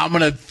 I'm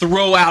going to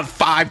throw out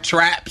 5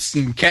 traps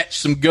and catch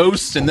some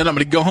ghosts, and then I'm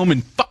going to go home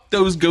and fuck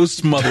those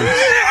ghosts' mothers.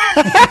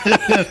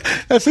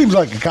 That seems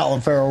like a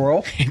Colin Farrell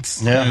role.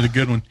 It's Yeah. a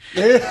good one.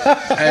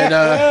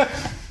 And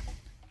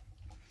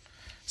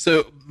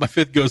so my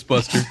 5th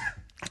Ghostbuster.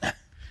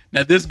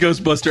 Now this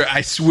Ghostbuster,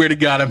 I swear to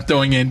God, I'm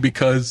throwing in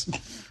because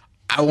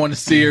I want to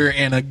see her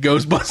in a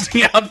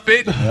Ghostbusting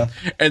outfit,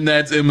 and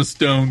that's Emma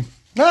Stone.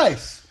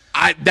 Nice.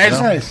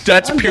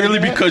 That's I'm purely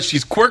digging it. because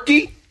she's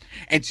quirky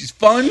and she's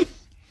fun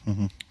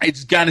and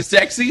she's kind of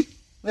sexy,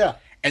 Yeah.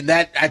 and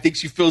that I think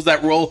she fills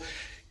that role.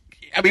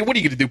 I mean, what are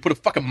you gonna do? Put a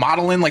fucking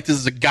model in like this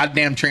is a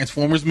goddamn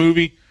Transformers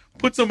movie?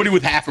 Put somebody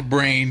with half a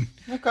brain,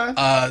 Okay.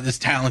 this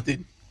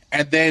talented,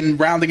 and then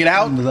rounding it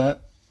out, Into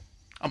that.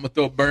 I'm gonna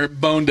throw a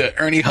bone to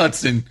Ernie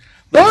Hudson.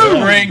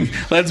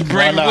 Let's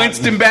bring not?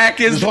 Winston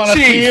back as Just the want to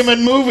see chief. him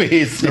in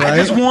movies. I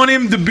just want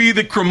him to be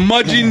the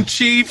curmudgeon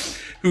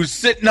chief who's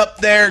sitting up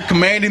there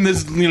commanding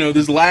this,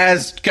 this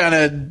last kind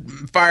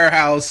of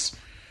firehouse,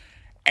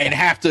 and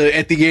have to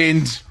at the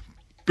end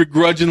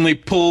begrudgingly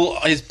pull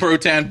his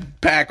proton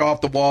pack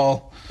off the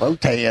wall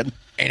Rotan.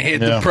 and hit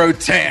the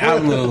proton. A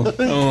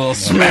little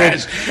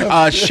smash.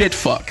 Shit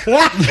fuck. All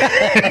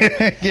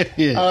right.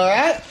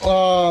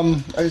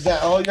 Is that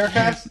all your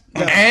cast?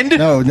 And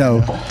No.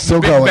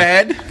 Still Big going.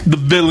 Bad, the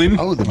villain.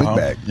 Oh, the big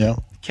bag. Yeah.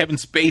 Kevin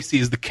Spacey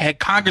is the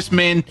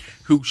congressman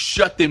who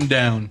shut them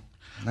down.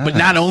 But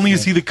not only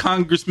is he the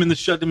congressman that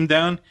shut them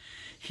down,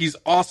 he's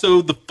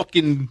also the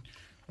fucking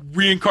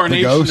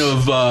reincarnation ghost?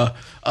 of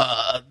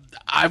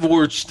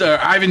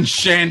Ivan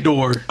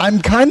Shandor.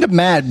 I'm kind of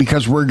mad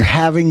because we're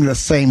having the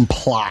same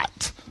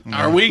plot.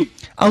 Are we?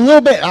 A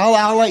little bit.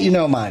 I'll let you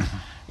know mine.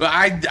 Well,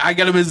 I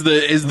got him as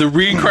the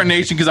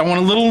reincarnation because I want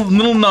a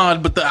little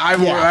nod. But the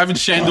Ivan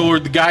Shandor,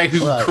 the guy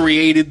who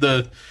created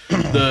the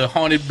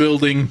haunted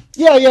building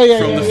Yeah.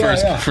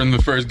 from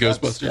the first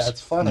Ghostbusters.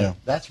 That's funny. Yeah.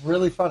 That's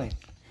really funny.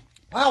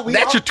 Wow,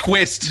 That's your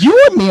twist.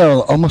 You and me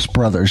are almost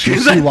brothers. You'll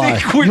see why.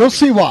 You'll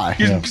see why.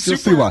 You're You'll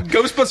see why.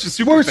 Ghostbusters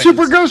super We're fans.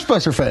 super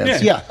Ghostbuster fans.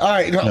 Yeah. Yeah. All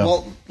right.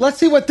 Well, let's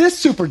see what this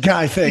super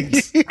guy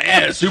thinks.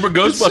 Yeah, super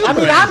Ghostbusters. I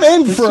mean, fans. I'm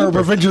in for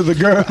Revenge of the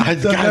Girl.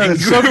 It's so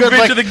good.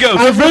 Revenge of the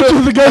Ghost. Revenge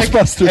of the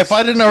Ghostbusters. If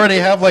I didn't already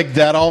have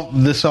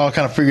this all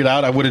kind of figured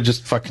out, I would have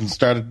just fucking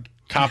started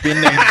copying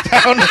names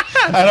down.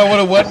 And I would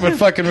have went with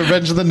fucking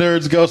Revenge of the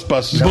Nerds,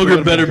 Ghostbusters.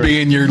 Booger better be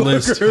in your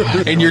list,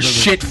 in your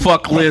shit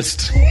fuck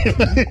list.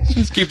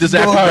 Just keep this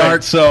after All right,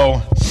 dark.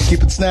 so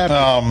Keep it snappy.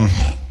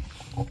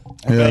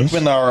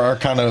 Venkman are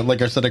kind of,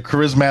 like I said, a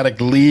charismatic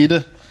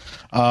lead.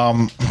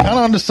 Kind of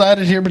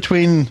undecided here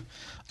between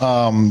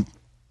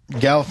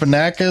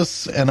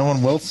Galifianakis and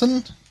Owen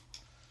Wilson.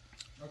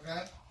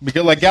 Okay.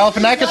 Because like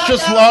Galifianakis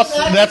just lost.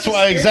 That's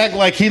why exactly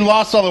like he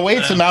lost all the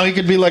weight, so now he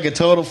could be like a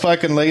total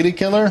fucking lady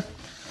killer.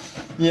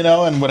 You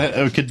know,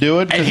 and could do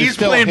it. And he's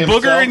still playing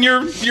himself. Booger in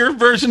your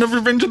version of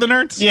Revenge of the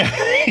Nerds? Yeah,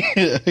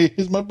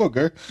 he's my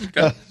booger.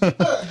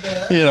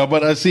 You know,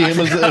 but I see him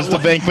as the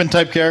Bankman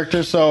type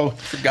character. So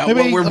Forgot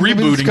what we're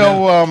maybe let's rebooting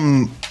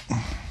go.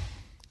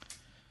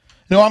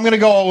 No, I'm going to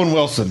go Owen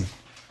Wilson.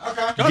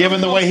 Okay.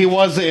 Given the way he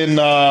was in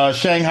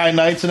Shanghai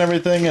Nights and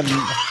everything, and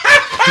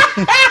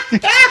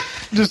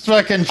just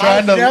fucking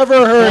trying to.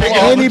 Never heard pull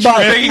all the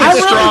anybody. tricks. I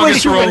The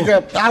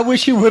strongest I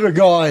wish he would have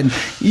gone.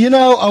 You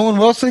know, Owen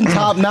Wilson,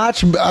 top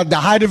notch, the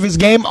height of his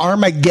game,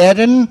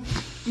 Armageddon.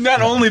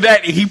 Not only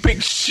that, he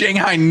picked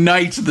Shanghai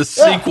Nights, the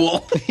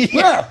sequel.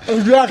 Yeah,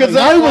 exactly. Because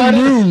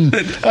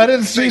I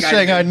didn't see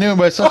Shanghai Noon,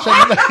 but I saw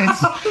Shanghai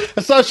Nights.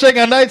 I saw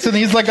Shanghai Nights, and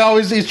he's like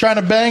he's trying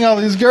to bang all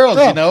these girls,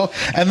 you know.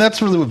 And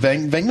that's really what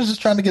Venkman's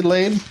just trying to get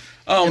laid.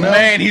 Oh, you know?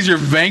 man, he's your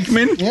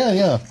Venkman?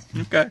 Yeah.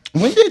 Okay.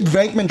 When did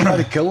Venkman try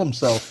to kill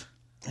himself?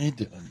 He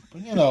didn't,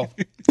 but you know,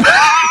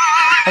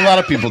 a lot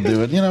of people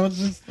do it. You know, it's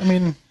just, I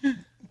mean,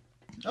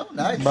 Oh,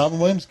 nice. Robin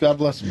Williams, God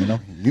bless him. You know,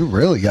 You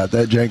really got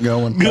that jank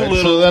going.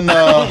 so then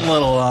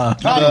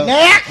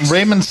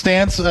Raymond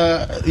Stantz,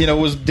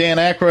 was Dan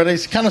Aykroyd. I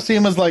kind of see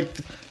him as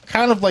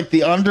kind of like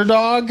the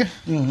underdog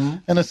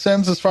in a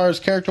sense, as far as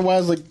character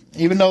wise. Like,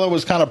 even though it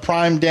was kind of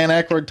prime Dan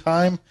Aykroyd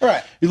time,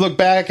 Right. You look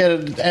back at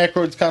it,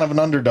 Aykroyd's kind of an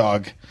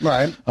underdog.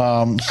 Right.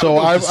 So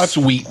I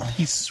Sweet.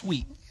 He's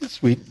sweet.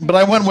 sweet, but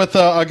I went with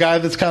a guy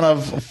that's kind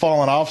of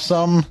fallen off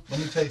some. Let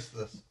me taste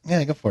this.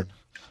 Yeah, go for it.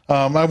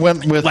 I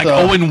went with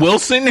Owen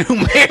Wilson, who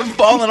may have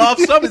fallen off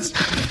some.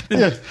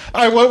 Yeah,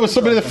 I went with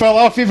somebody that fell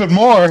off even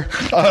more.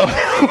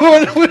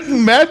 With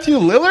Matthew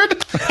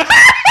Lillard.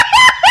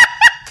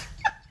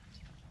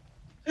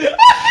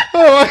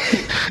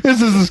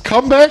 This is his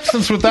comeback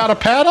since Without a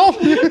Paddle.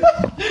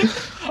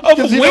 Of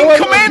Wing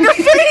Commander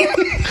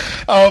fame?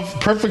 Of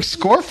Perfect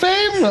Score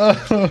fame?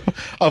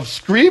 Of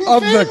Scream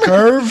Of fame? the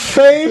Curve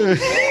fame?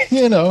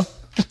 You know.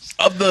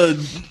 Of the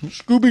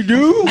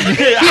Scooby-Doo?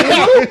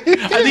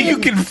 I think you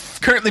can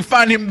currently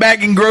find him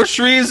bagging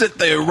groceries at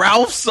the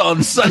Ralph's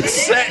on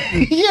Sunset.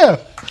 Yeah.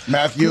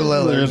 Matthew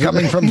Lillard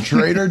coming from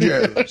Trader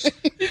Joe's.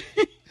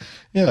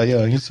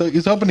 Yeah.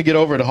 He's hoping to get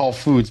over to Whole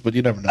Foods, but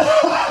you never know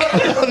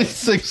how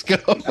these things go.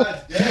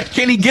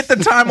 Can he get the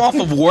time off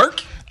of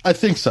work? I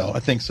think so.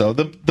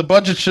 The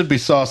budget should be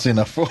saucy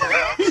enough for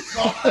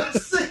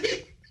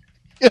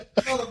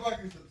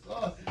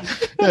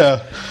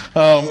Yeah.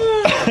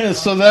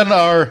 So then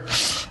our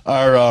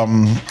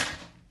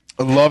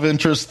love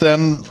interest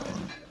then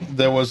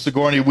there was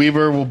Sigourney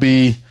Weaver will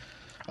be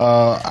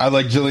I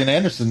like Gillian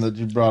Anderson that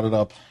you brought it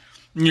up.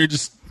 You're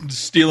just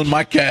stealing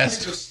my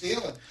cast.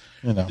 stealing.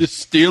 You know. Just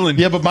stealing.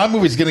 Yeah, but my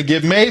movie's gonna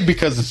get made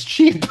because it's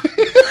cheap.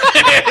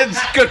 It's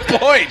a good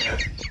point.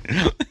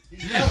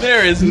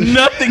 There is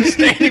nothing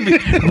standing me.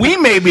 We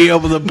may be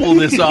able to pull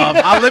this off.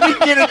 Let me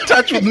get in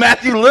touch with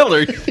Matthew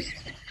Lillard.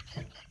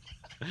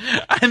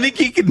 I think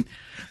he can.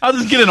 I'll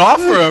just get an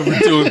offer over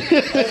to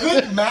him.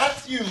 Good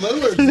Matthew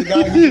Lillard's the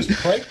guy who just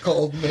prank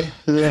called me.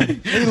 He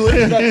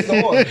lives next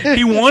door.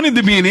 He wanted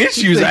to be in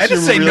Issues. I had to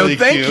say really no,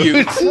 thank cute.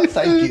 you. No,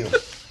 thank you.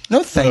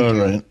 No, thank All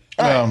you. right.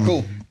 All right,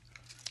 cool.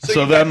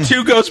 So then,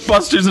 Two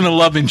Ghostbusters and a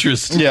love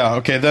interest. yeah,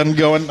 okay. Then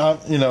going,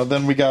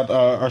 then we got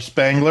our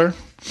Spangler.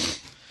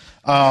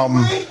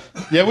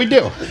 Yeah, we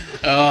do.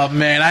 Oh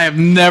man, I have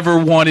never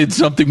wanted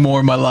something more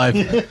in my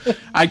life.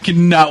 I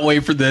cannot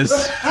wait for this.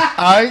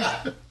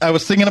 I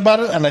was thinking about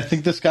it, and I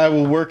think this guy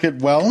will work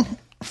it well.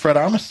 Fred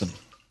Armisen.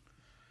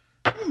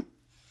 I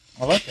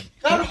like him.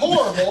 Not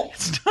horrible.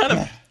 It's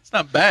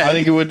not bad. I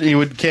think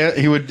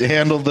he would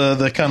handle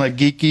the kind of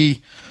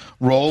geeky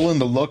role and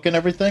the look and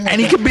everything.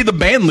 and he could be the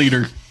band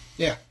leader.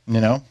 Yeah. you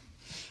know,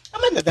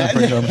 I'm into that.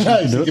 Fred Armisen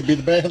can do He it. could be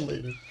the band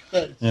leader.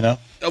 you know.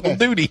 Double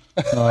duty.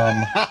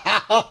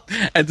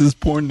 That's his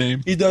porn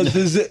name. He does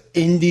his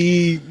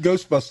indie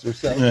Ghostbusters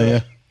sound.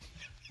 Yeah.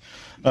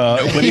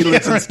 Nobody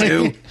listens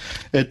to.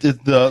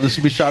 This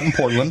will be shot in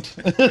Portland.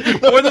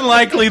 More than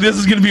likely, this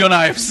is going to be on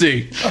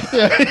IFC.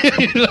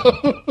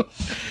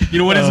 You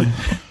know what is it?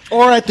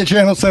 Or at the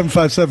Channel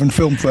 757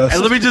 Film Fest.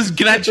 And let me just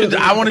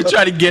I want to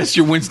try to guess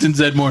your Winston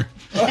Zedmore.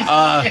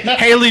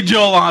 Haley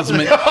Joel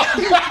Osment.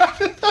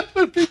 That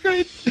would be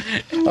great.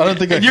 I don't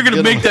think And you're going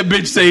to make that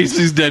bitch say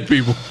she's dead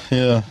people.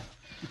 Yeah.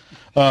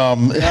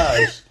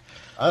 Guys,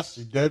 I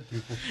see dead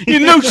people. You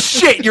know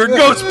shit. You're a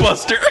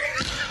Ghostbuster.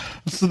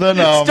 So then,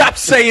 Stop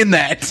saying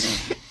that.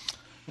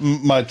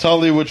 my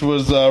Tully, which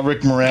was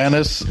Rick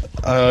Moranis,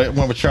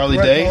 went with Charlie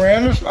Day.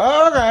 Moranis?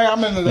 Okay,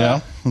 I'm into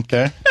that. Yeah.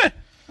 Okay.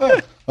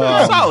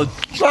 Solid.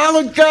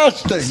 Solid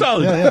casting.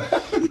 Solid.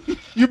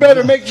 You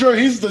better make sure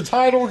he's the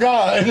title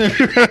guy.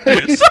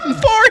 So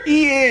far,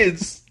 he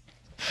is.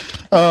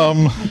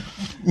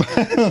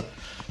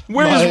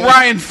 Where's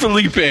Ryan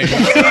Felipe?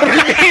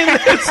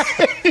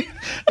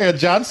 I got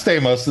John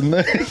Stamos in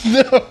there.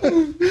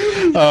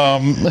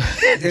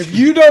 If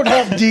you don't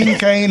have Dean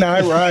Cain,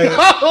 I riot.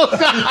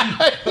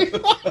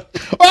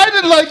 Why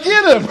didn't I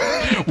get him?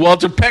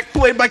 Walter Peck,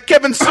 played by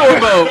Kevin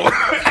Sorbo.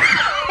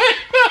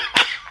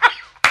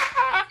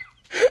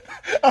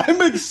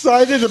 I'm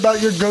excited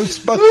about your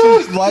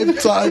Ghostbusters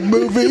Lifetime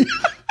movie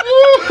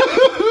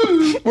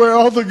where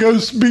all the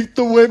ghosts meet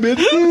the women.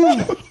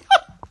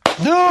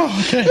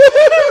 Okay.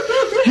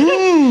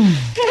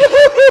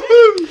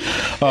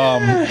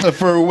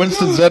 For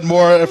Winston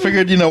Zedmore, I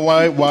figured,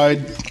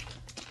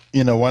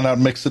 why not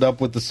mix it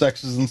up with the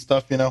sexes and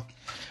stuff, if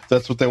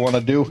that's what they want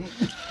to do.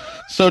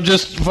 So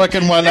just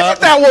fucking why not?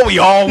 Isn't that what we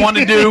all want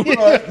to do?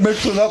 Right,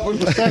 mix it up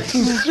with the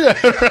sexes.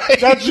 Right.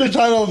 That's your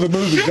title of the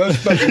movie,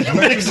 Ghostbusters.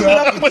 Mix it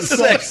up with the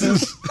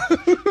sexes.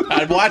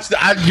 I'd watch the.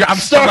 I'm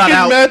still not Fucking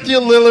out. Matthew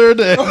Lillard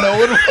and no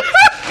one.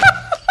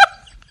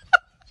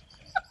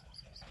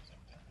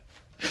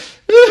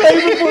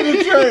 Save it for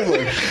the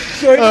trailer.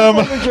 Save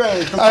it for the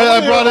trailer.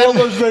 I brought all in-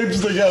 those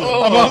names together.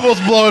 I'm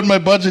almost blowing my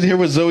budget here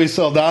with Zoe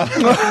Saldana.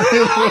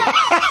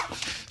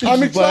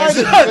 I'm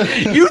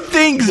excited. You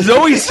think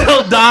Zoe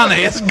Saldana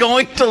is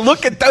going to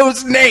look at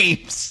those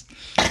names?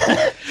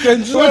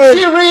 And When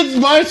she reads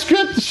my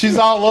script, she's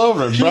all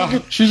over it,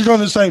 bro. she's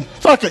going to say,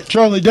 fuck it,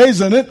 Charlie Day's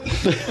in it.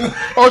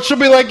 Or she'll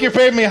be like, "You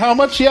paid me how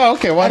much?" Yeah,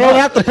 okay, why I don't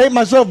not? have to paint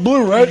myself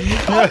blue, right?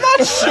 I'm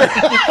not sure.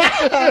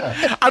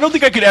 I don't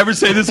think I could ever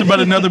say this about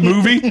another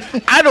movie.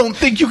 I don't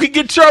think you could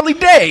get Charlie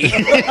Day.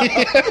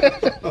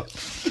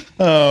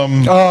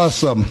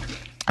 Awesome.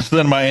 So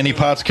then my Annie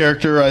Potts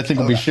character, I think,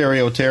 will be Sherry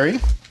O'Terry.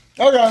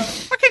 Okay.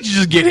 Why can't you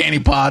just get Annie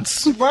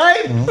Potts?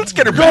 Right? Let's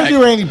get her Don't back.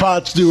 do Annie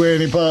Potts, do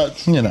Annie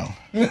Potts.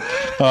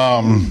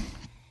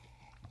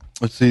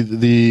 Let's see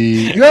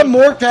the. You have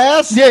more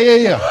cast?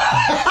 Yeah.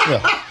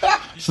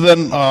 So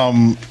then,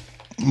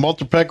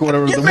 Walter Peck or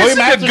whatever. You're the missing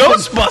a Atkinson-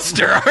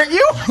 Ghostbuster, aren't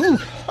you?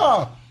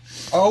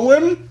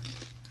 Owen?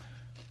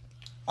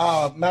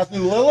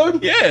 Matthew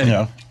Lillard? Yeah.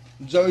 Yeah.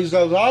 Zoe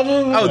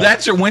Saldana? Oh,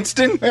 that's your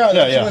Winston? yeah,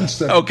 that's yeah.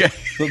 Winston. Okay.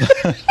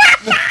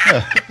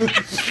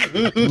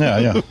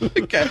 Yeah.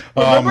 Okay.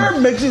 Remember?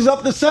 Mixes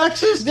up the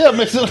sexes? Yeah,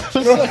 mix it up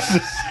with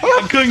sexes.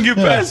 I couldn't get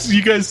past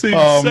you guys saying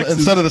sexist.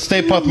 Instead of the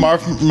Stay Puft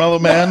Marshmallow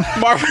Man,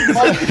 Marvin.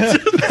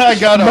 I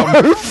got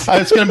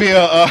it's going to be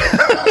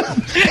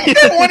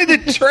You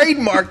wanted to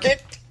trademark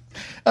it.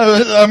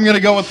 I'm going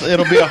to go with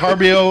it'll be a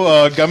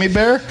Haribo gummy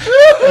bear.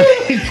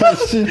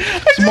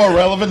 It's more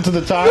relevant to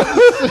the time.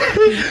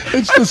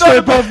 It's the Stay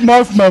Puft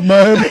Marshmallow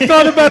Man. I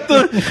thought about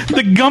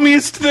the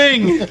gummiest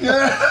thing.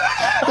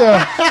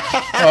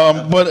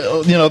 But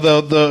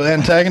the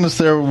antagonist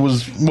there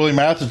was William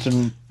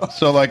Atherton.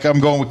 So like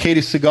I'm going with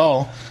Katie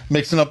Seagal,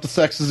 mixing up the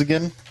sexes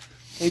again.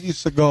 Katie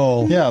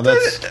Seagal. Yeah,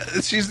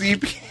 that's She's the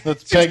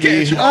that's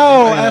Peggy.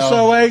 Oh,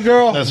 SOA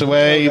girl. That's the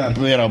way,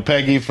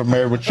 Peggy from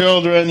Married with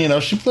Children.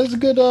 She plays a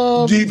good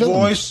Deep villain.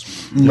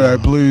 voice. May I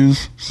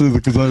please see the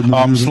consignment?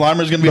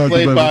 Slimer's going to be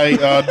played by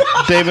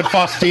David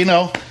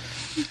Faustino,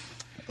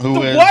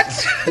 who is What?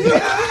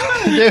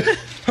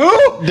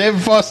 who? David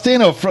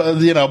Faustino,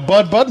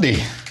 Bud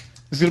Bundy.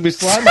 He's going to be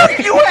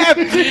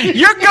Slimer.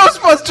 Your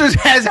Ghostbusters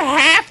has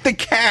half the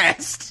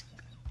cast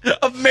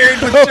of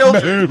Married with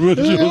Children.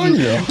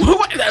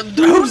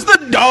 Who's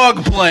the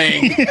dog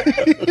playing?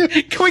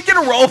 Can we get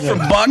a roll from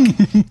Buck?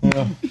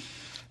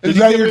 Is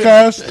that your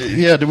cast?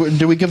 Yeah.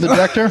 Do we give the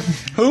director?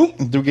 Who?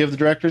 Do we give the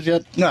directors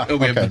yet? No.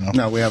 we haven't.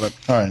 No, we haven't.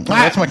 All right.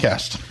 That's my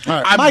cast.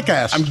 All right. My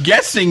cast. I'm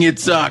guessing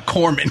it's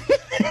Corman.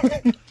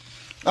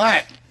 All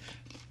right.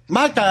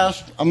 My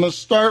cast, I'm going to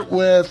start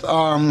with,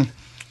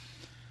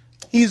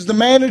 he's the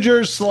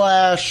manager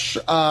slash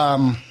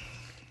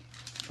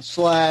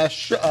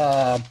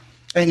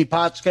Annie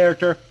Potts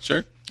character.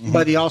 Sure.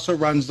 But he also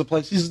runs the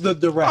place. He's the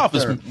director.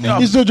 Office-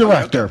 He's the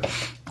director.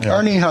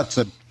 Ernie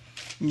Hudson.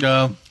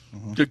 No.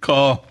 Good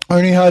call.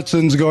 Ernie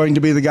Hudson's going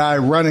to be the guy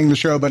running the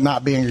show, but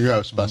not being a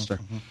Ghostbuster.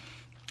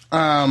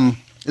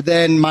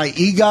 Then my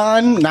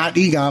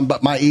Egon,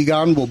 but my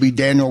Egon will be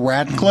Daniel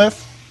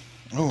Radcliffe.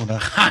 Oh, no.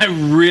 I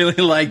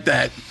really like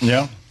that.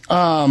 Yeah.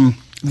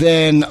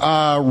 Then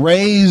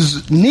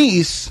Ray's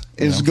niece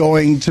is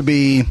going to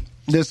be.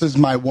 This is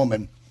my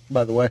woman,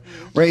 by the way.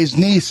 Ray's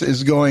niece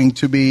is going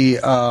to be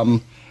a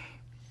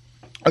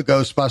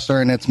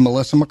Ghostbuster, and it's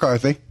Melissa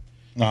McCarthy.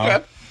 No.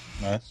 Okay.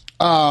 Nice.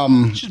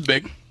 She's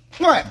big.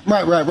 Right.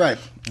 My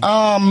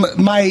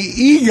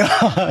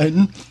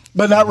Egon,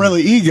 but not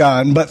really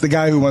Egon, but the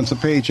guy who wants a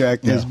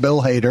paycheck is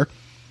Bill Hader.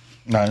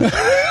 Nice.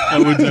 I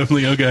would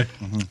definitely, okay.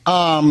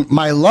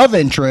 My love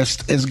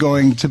interest is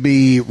going to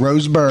be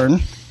Rose Byrne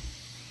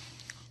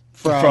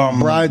from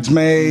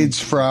Bridesmaids,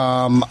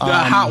 from The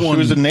hot one. She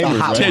was in Neighbors,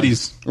 right?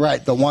 Titties.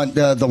 right, the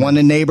one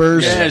in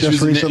Neighbors Yeah, she just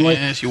was recently.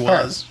 Yeah, she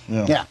was.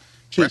 Yeah,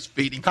 she's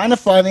Breastfeeding. kind of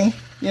funny,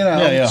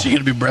 Yeah. She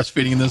going to be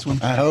breastfeeding in this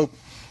one? I hope.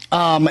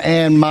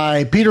 And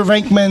my Peter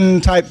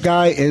Venkman type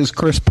guy is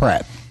Chris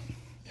Pratt.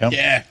 Yep.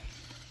 Yeah.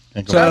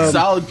 Can't go That's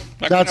back. solid. I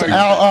can That's argue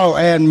with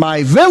that. and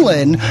my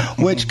villain,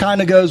 which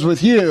kind of goes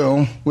with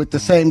you, with the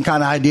same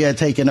kind of idea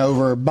taken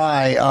over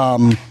by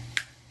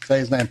say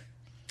his name,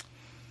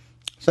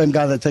 same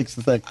guy that takes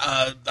the thing.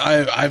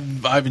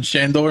 Ivan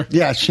Shandor.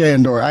 Yeah,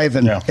 Shandor.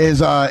 Ivan Yeah.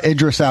 is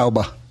Idris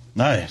Elba.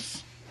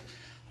 Nice.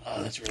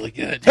 Oh, that's really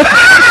good.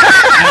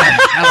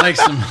 I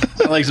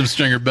like some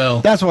Stringer Bell.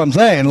 That's what I'm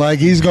saying. Like,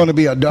 he's going to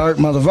be a dark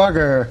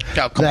motherfucker.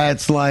 Oh, come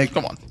That's like,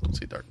 Come on, don't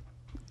say dark.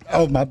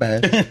 oh, my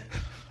bad. I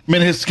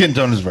mean, his skin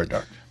tone is very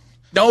dark.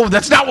 No,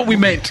 that's not what we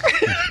meant.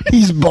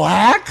 He's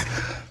black?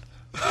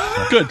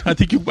 Good. I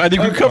think we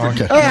covered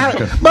it.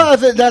 But I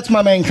think that's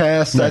my main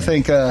cast. I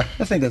think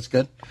that's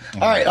good.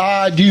 All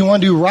right. Do you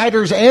want to do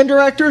writers and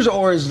directors,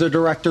 or is the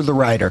director the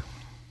writer?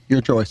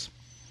 Your choice.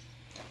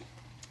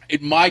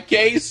 In my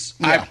case,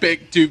 I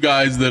picked two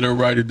guys that are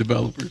writer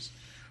developers.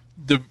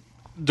 The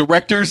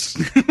directors.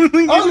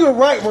 Oh, you're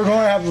right. We're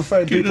going to have the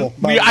same people.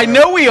 I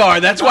know we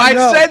are. That's why I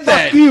know. said Fuck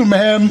that. you,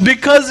 man.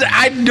 Because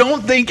I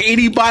don't think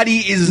anybody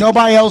is.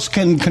 Nobody else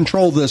can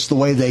control this the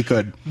way they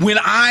could. When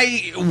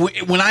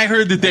I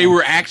heard that they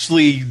were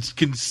actually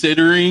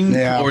considering,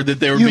 or that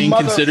they were being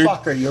considered,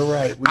 Motherfucker, you're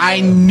right.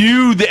 I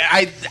knew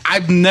that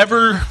I've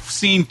never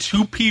seen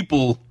two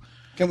people.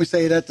 Can we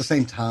say it at the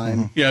same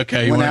time? Yeah,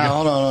 okay. Hold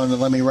on.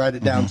 Let me write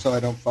it down so I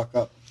don't fuck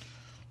up.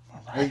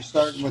 Are you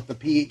starting with the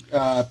P?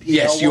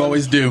 Yes, you one?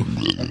 always do.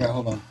 Okay,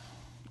 hold on.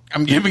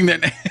 I'm giving their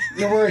names.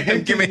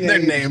 I'm giving their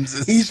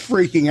names. He's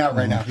freaking out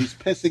right now. He's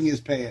pissing his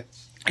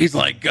pants. He's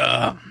like,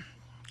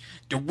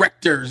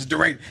 directors.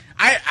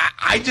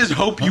 I just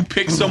hope you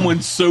pick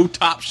someone so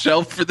top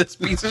shelf for this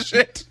piece of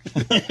shit.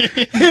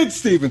 It's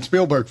Steven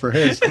Spielberg for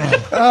his.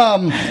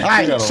 All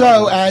right,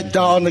 so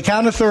on the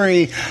count of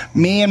three,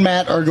 me and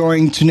Matt are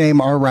going to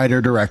name our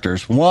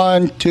writer-directors.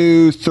 1,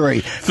 2, 3.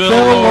 Phil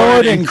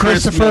Lord and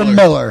Christopher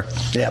Miller.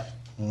 Yep.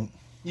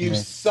 You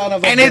son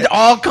of a And bitch. it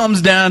all comes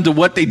down to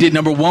what they did.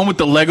 Number one with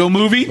the Lego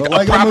movie. The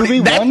Lego movie,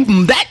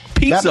 that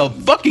piece of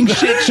fucking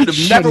shit should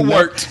have never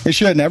worked. It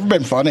should have never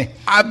been funny.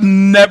 I've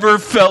never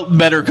felt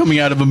better coming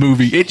out of a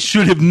movie. It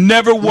should have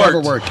never worked.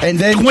 Never worked. And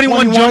then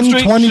 21 Jump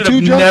Street 22 should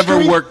have Jump never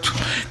Street? worked.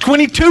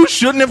 22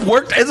 shouldn't have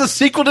worked as a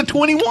sequel to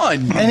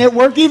 21. And it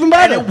worked even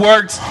better. And it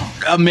works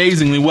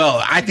amazingly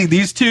well. I think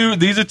these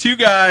are two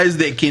guys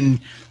that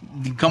can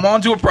come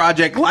onto a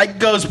project like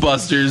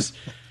Ghostbusters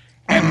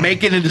and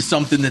make it into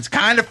something that's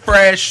kind of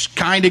fresh,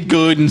 kind of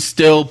good, and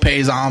still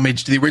pays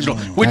homage to the original.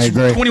 Which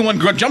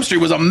 21 Jump Street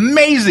was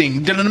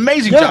amazing. Did an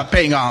amazing job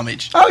paying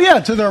homage. Oh, yeah,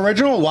 to the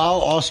original while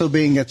also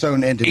being its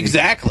own entity.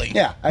 Exactly.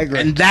 Yeah, I agree.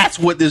 And that's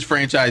what this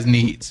franchise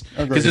needs.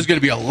 Because there's going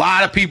to be a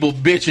lot of people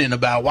bitching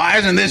about, why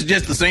isn't this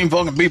just the same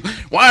fucking people?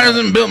 Why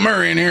isn't Bill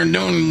Murray in here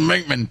doing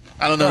Mankman?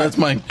 I don't know.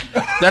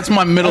 That's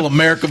my middle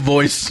America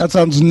voice. That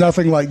sounds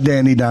nothing like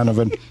Danny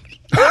Donovan.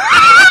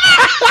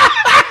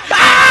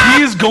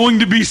 He is going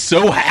to be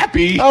so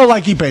happy. Oh,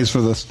 like he pays for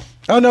this.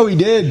 Oh, no, he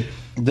did.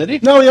 Did he?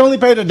 No, he only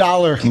paid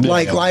 $1.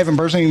 Like live in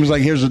person, he was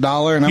like, "Here's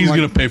 $1," and I'm He's like,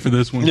 going to pay for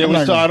this one. Yeah,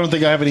 I don't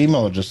think I have an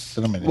email address to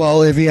send him anything.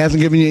 "Well, if he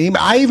hasn't given you an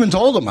email, I even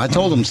told him. I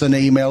told him send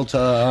an email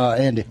to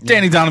Andy.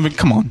 Danny Donovan,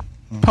 come on,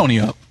 pony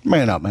up,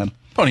 Man up, man.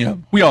 pony up.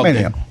 We all Man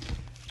did. up.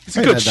 It's a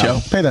Pay good that show.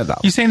 dollar. Pay that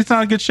dollar. You saying it's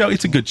not a good show?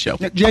 It's a good show.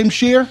 James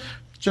Shear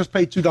just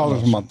paid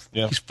 $2 a month.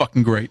 Yeah. He's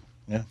fucking great.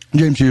 Yeah.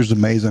 James Shear's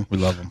amazing. We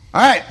love him.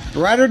 All right,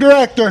 writer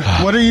director.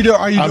 What are you doing?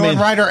 Are you doing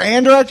writer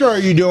and director, or are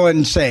you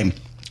doing same?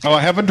 Oh, I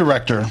have a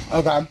director.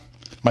 Okay.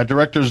 My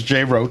director is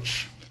Jay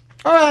Roach.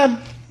 All right.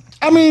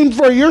 I mean,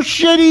 for your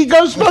shitty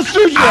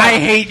Ghostbusters, I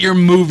hate your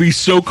movie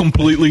so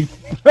completely.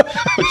 But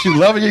you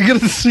love it. You're going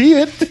to see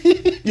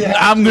it. yeah,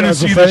 I'm going to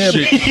as a see fan.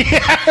 the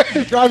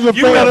shit. I was a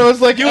You know, fan. it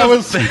was like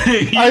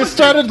I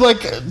started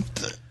like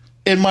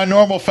in my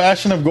normal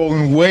fashion of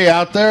going way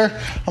out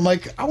there. I'm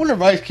like, I wonder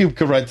if Ice Cube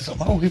could write this. I'm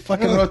like, oh, he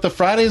fucking wrote the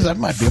Fridays. I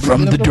might be able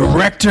From to the get him to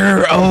write.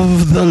 director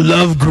of The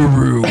Love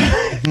Guru.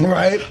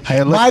 Right.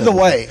 I like By the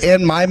that. way,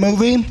 in my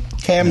movie,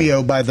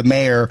 cameo by the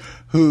mayor,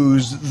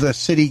 who's the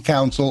city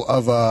council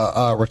of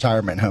a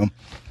retirement home.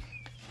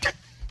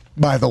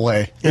 By the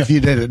way, if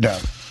you didn't know.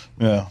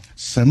 Yeah.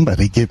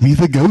 Somebody give me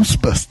the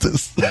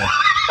Ghostbusters.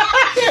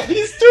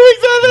 He's doing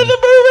that in the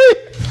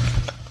movie.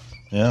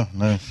 Yeah,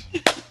 nice.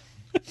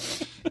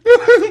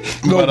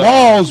 The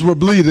walls were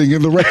bleeding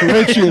in the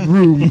recreation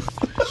room.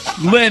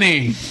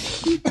 Lenny.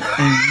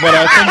 But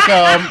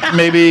I think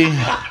maybe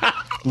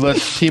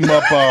let's team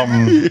up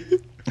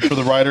for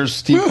the writers,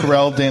 Steve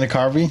Carell, Dana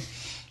Carvey.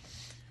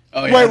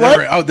 Oh, yeah, Wait,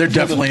 what? they're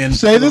definitely in.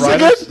 Say this again?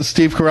 Writers,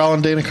 Steve Carell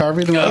and Dana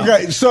Carvey.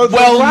 Okay, so the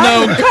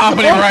Well-known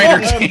comedy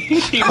writer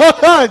team.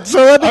 Hold on. So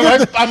let me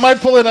get I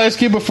might pull in Ice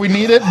Cube if we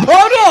need it.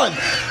 Hold on.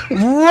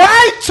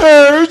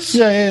 Writers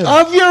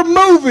Yeah. of your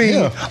movie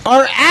Yeah.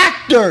 are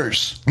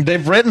actors.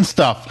 They've written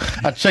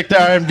stuff. I checked their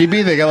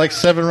IMDb. They got like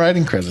 7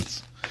 writing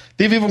credits.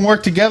 They've even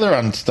worked together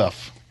on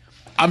stuff.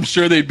 I'm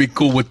sure they'd be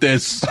cool with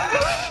this.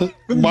 Why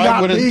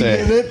Not wouldn't being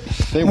they? in it.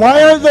 They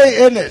Why are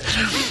they in it?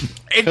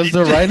 Because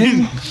they're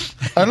writing.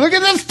 And look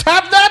at this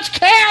top-notch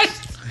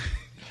cast.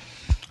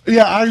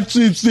 Yeah, I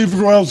see Steve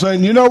Carell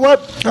saying, "You know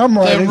what? I'm They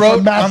writing for wrote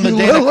on Matthew the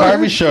Dana Lillard."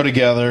 Carvey show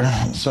together.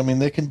 So I mean,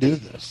 they can do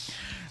this.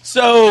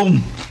 So,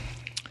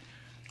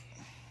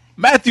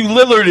 Matthew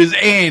Lillard is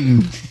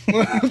in,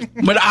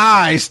 but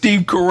I,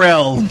 Steve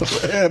Carell,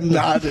 I'm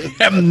not in.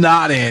 am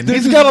not in.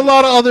 He's got a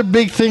lot of other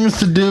big things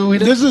to do. He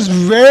This is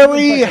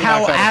very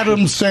how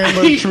Adam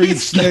Sandler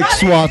treats Nick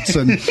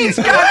Swanson.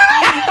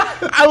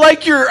 I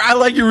like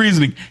your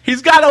reasoning.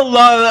 He's got a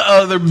lot of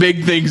other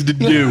big things to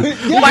do.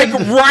 Like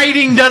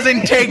writing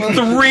doesn't take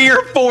 3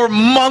 or 4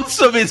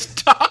 months of his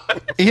time.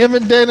 Him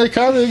and Dana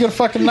Carvey, they're gonna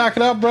fucking knock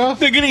it out, bro.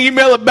 They're gonna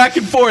email it back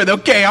and forth.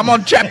 Okay, I'm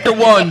on chapter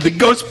 1. The You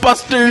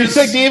Ghostbusters.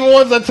 take the evil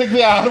ones, I take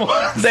the odd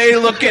ones. They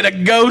look at a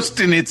ghost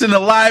and it's in the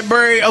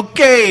library.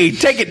 Okay,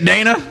 take it,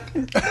 Dana.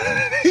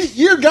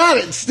 You got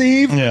it,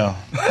 Steve. Yeah,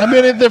 I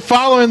mean, if they're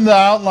following the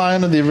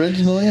outline of the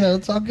original,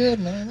 it's all good,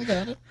 man. They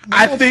got it.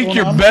 I think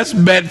your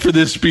best bet for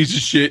this piece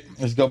of shit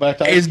is go back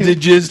to is to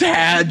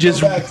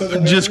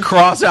just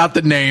cross out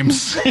the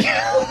names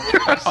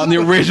on the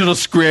original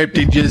script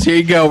and just here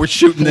you go, we're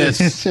shooting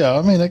this. Yeah,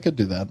 I mean, I could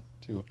do that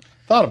too.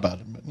 Thought about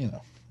it, but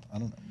I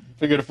don't know.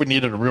 Figured if we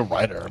needed a real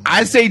writer,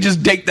 I say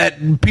just take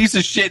that piece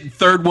of shit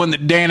third one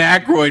that Dan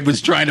Aykroyd was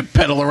trying to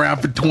peddle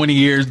around for 20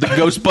 years, the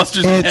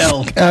Ghostbusters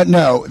Hell.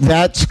 No,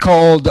 that's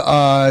called the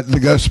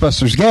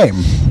Ghostbusters game.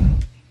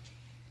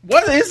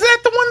 What is that?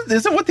 The one?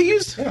 Is that what they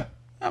used? Yeah.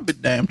 I'll be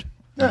damned.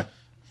 Yeah.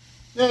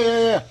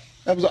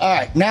 That was all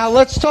right. Now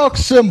let's talk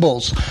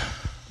symbols.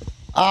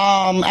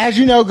 As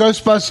you know,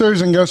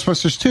 Ghostbusters and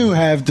Ghostbusters 2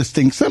 have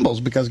distinct symbols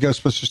because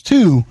Ghostbusters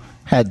 2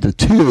 had the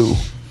 2.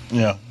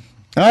 yeah.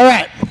 All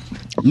right,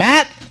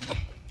 Matt,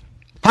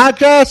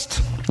 podcast,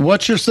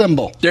 what's your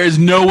symbol? There's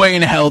no way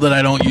in hell that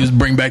I don't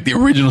bring back the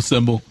original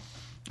symbol.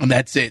 And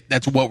that's it.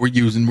 That's what we're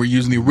using. We're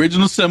using the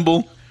original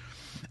symbol.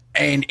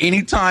 And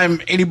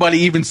anytime anybody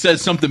even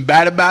says something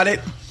bad about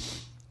it,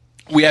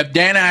 we have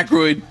Dan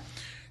Aykroyd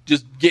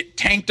just get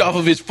tanked off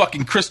of his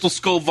fucking Crystal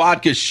Skull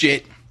vodka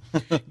shit,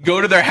 go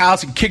to their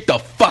house and kick the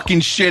fucking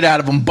shit out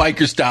of them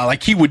biker style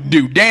like he would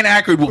do. Dan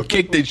Aykroyd will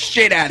kick the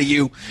shit out of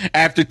you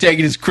after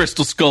taking his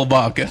Crystal Skull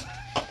vodka.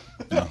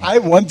 I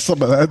want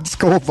some of that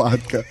Skull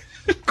vodka.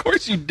 Of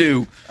course you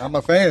do. I'm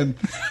a fan.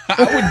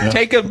 I would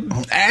take a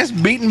ass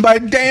beaten by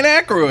Dan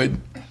Aykroyd.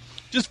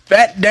 Just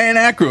fat Dan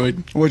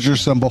Aykroyd. What's your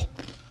symbol?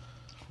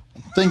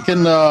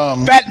 Thinking,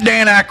 Fat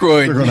Dan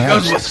Aykroyd. They're gonna He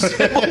have-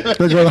 goes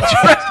They're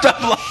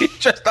gonna-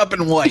 dressed up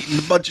in white and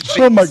a bunch of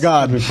shit. Oh my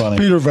God, be funny.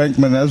 Peter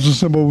Venkman as a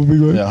symbol would be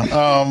good.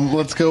 yeah.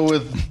 Let's go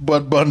with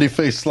Bud Bundy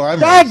face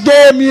Slimer. God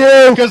damn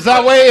you! Because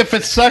that way, if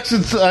it sucks,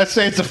 I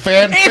say it's a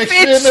fan If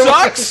fiction. it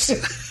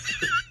sucks,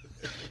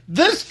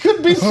 This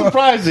could be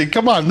surprising.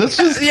 Come on, this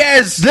is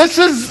yes. This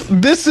is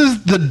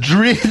the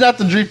dream, not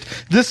the dream.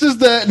 This is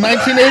the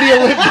 1980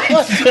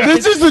 Olympics.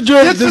 This is the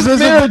dream. This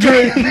isn't the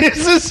dream.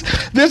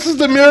 This is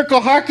the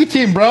miracle hockey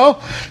team, bro.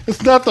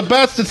 It's not the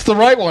best. It's the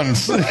right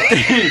ones.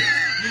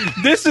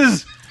 This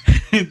is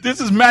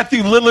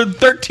Matthew Lillard.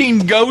 13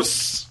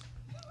 ghosts.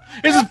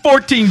 This is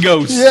 14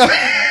 ghosts. Yeah.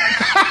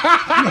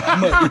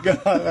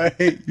 God, I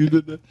hate you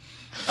did that.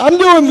 I'm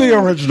doing the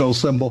original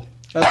symbol.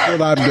 That's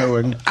what I'm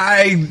doing.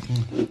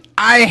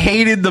 I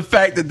hated the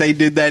fact that they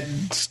did that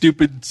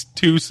stupid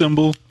 2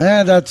 symbol.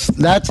 Yeah, that's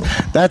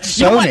Sony.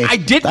 You know what? I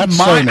didn't That's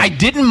mind. Sony. I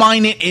didn't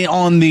mind it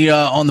on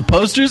the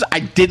posters.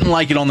 I didn't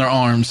like it on their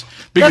arms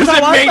because That's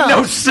it how I made felt.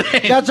 no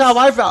sense. That's how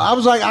I felt. I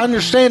was like, I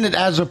understand it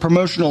as a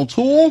promotional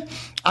tool.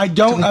 I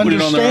don't Put it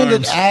on their understand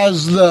it arms.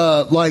 as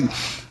the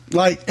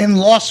like in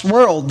Lost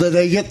World. Do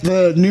they get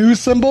the new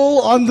symbol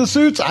on the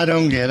suits? I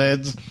don't get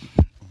it.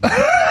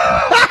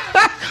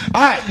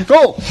 All right,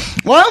 cool.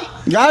 Well,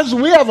 guys,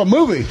 we have a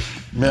movie.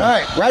 All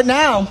right, right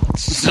now,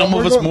 Some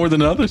of us more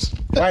than others.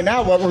 right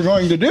now, what we're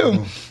going to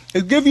do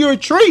is give you a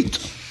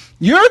treat.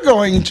 You're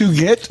going to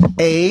get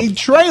a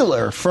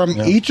trailer from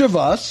each of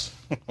us.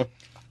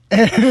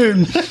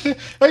 And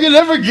I can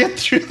never get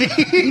through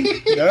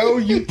these. no,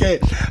 you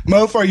can't.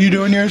 Mof, are you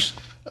doing yours?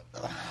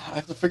 I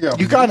have to figure out.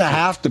 You kind of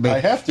have to be. I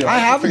have to. I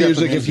have figure out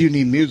the music if you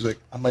need music.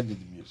 I might need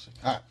the music.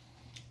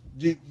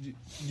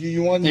 Do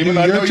you want to Even do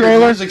though I know your your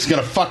trailer? music's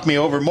gonna fuck me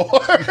over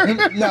more.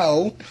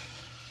 No.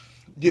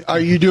 Are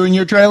you doing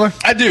your trailer?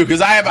 I do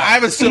because I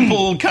have a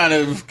simple kind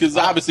of because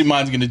obviously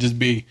mine's going to just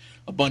be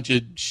a bunch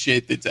of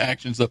shit that's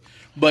action stuff.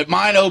 But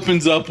mine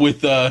opens up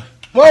with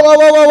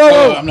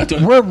Whoa! I'm not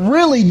doing- We're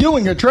really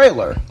doing a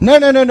trailer. No. I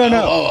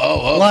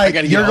Like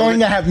gotta get you're on going it.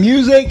 to have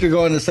music. You're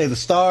going to say the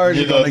stars.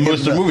 You're going the to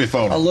give Mr. Movie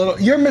Phone. A little.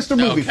 You're Mr.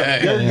 Movie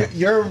Okay. Phone.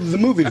 You're the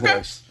movie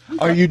voice.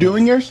 Are you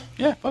doing yours?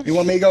 Yeah, fuck You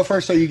want me to go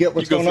first so you get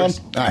what's You go going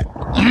first. on?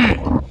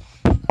 All right.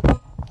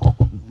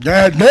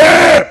 God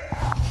damn!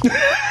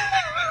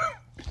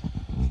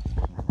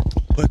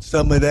 Put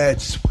some of that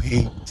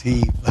sweet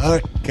tea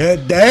vodka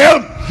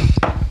down.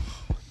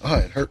 Oh,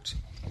 it hurts.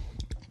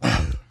 All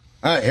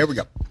right, here we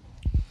go.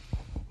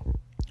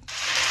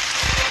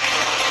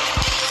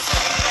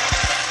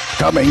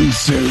 Coming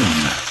soon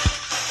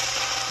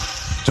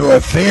to a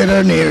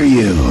theater near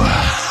you.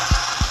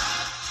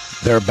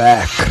 They're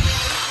back.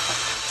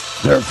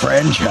 They're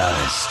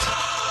franchised.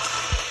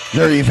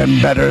 They're even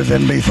better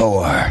than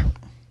before.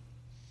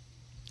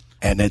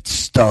 And it's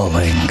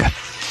stalling.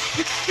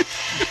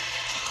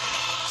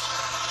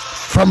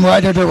 From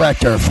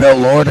writer-director Phil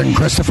Lord and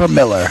Christopher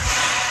Miller,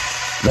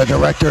 the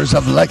directors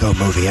of Lego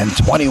Movie and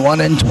 21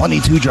 and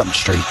 22 Jump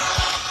Street,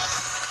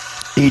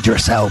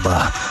 Idris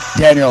Elba,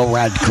 Daniel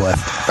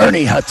Radcliffe,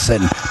 Ernie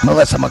Hudson,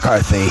 Melissa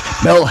McCarthy,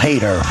 Bill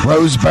Hader,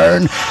 Rose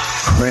Byrne,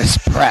 Chris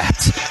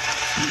Pratt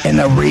in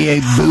the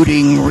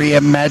rebooting,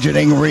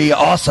 reimagining,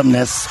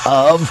 re-awesomeness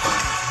of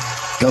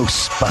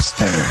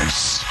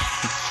Ghostbusters.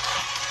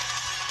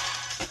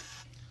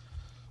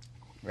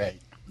 Right.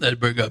 That'd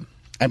break up.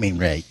 I mean,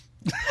 right.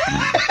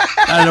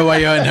 I don't know why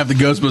you didn't have the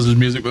Ghostbusters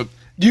music, but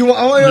Do you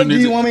want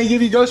me to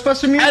give you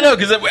Ghostbuster music? I know,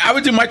 because I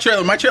would do my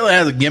trailer. My trailer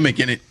has a gimmick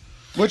in it.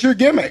 What's your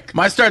gimmick?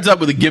 Mine starts up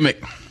with a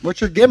gimmick.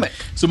 What's your gimmick?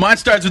 So mine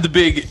starts with the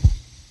big,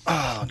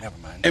 Oh, never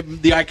mind.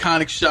 the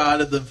iconic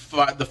shot of the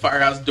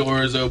firehouse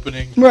doors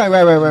opening. Right.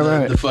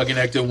 The fucking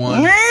Ecto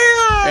 1.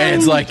 And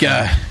it's like,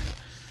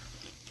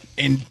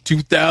 in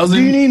 2000.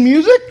 Do you need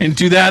music? In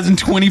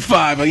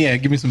 2025. Oh, yeah,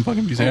 give me some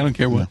fucking music. I don't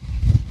care what.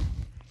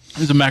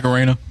 Here's a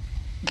Macarena.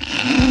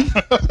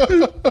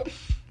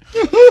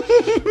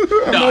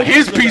 No,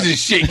 his piece of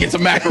shit gets a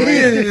Macarena.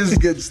 It is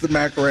good. It's the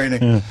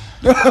Macarena.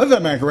 The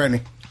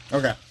Macarena.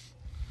 Okay.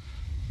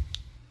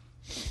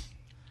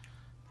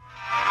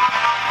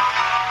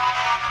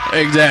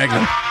 Exactly.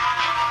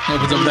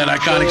 Opens up that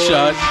iconic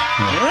shot.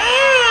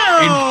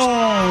 In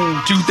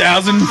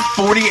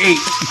 2048.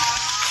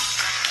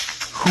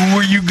 Who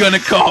are you gonna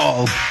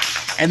call?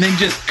 And then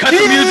just cut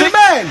the music.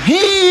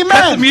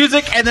 Cut the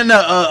music and then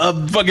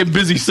a fucking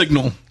busy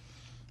signal.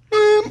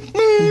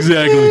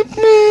 Exactly.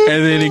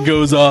 And then it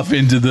goes off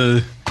into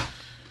the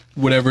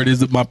whatever it is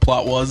that my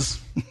plot was.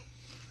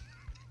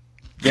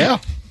 Yeah.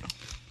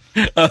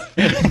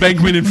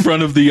 Bankman in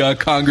front of the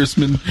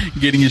congressman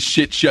getting his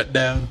shit shut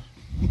down.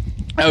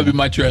 That would be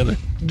my trailer.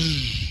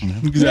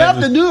 Exactly. You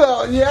have to do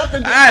it. You have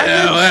to.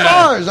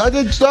 I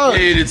did stars.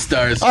 Yeah, you did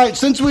stars. All right.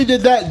 Since we did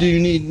that, do you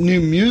need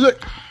new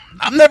music?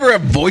 I'm never a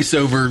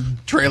voiceover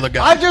trailer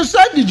guy. I just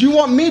said, did you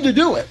want me to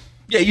do it?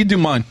 Yeah, you do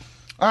mine.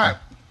 All right.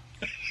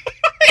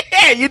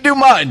 Yeah, you do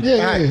mine. All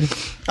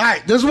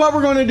right. This is what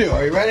we're going to do.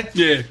 Are you ready?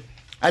 Yeah.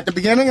 At the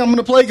beginning, I'm going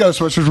to play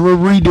Ghostbusters. We're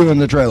redoing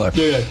the trailer.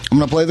 Yeah. I'm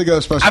going to play the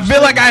Ghostbusters. I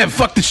feel like I have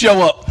fucked the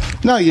show up.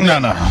 No, you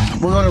don't. No.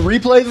 We're going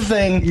to replay the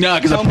thing. No,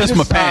 because I Tell me pissed to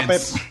my stop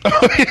pants.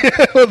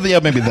 it. Yeah,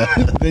 maybe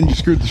that. Then you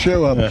screwed the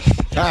show up.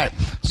 All right.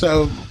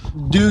 So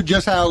do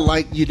just how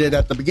like you did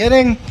at the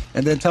beginning,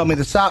 and then tell me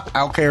to stop.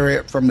 I'll carry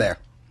it from there.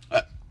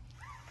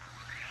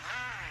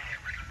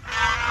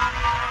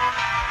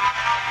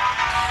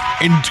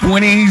 In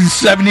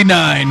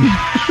 2079,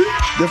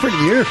 Different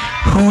year.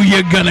 who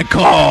you gonna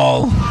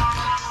call?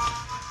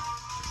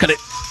 Cut it.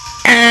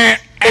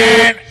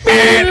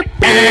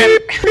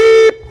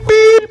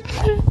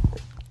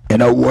 In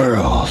a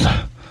world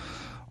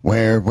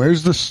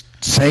where's the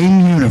same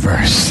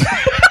universe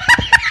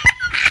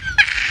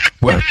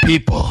Where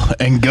people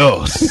and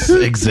ghosts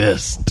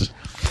exist.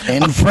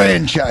 and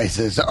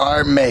franchises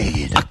are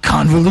made. A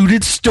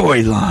convoluted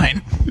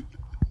storyline.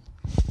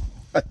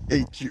 I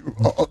hate you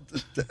all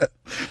to death.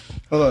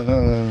 Hold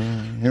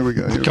on. Here we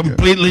go.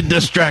 Completely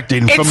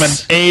distracting from an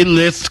It's-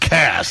 A-list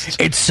cast.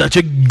 It's such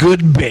a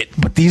good bit,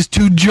 but these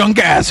two drunk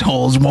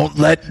assholes won't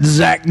let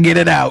Zach get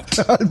it out.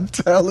 I'm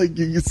telling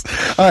you.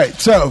 All right.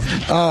 So,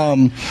 all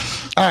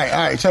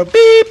right. So,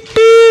 beep,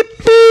 beep,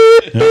 beep,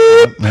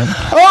 beep.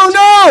 Oh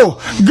no!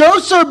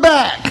 Ghosts are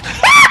back.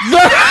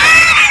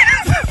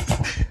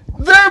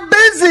 They're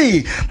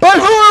busy. But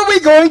who are we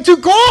going to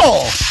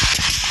call?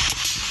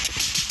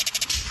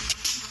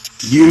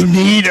 You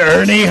need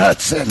Ernie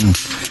Hudson,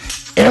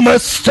 Emma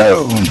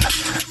Stone,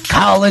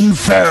 Colin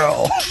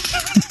Farrell,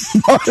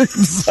 Mark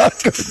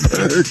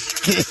Zuckerberg,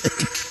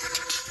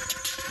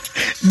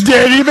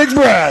 Danny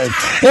McBride,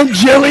 and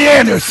Jilly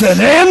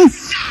Anderson in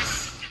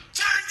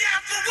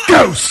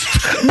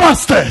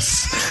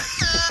Ghostbusters.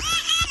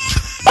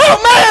 Oh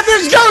man,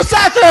 there's ghosts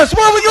after us.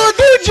 What are we gonna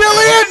do,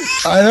 Jillian?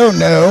 I don't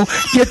know.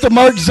 Get the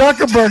Mark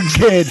Zuckerberg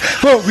kid.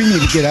 Well, we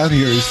need to get out of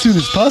here as soon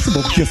as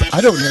possible because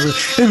I don't know.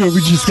 Anyway,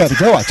 we just gotta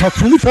go. I talk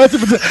really fast.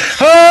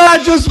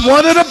 I just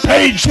wanted a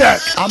paycheck.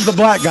 I'm the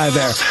black guy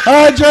there.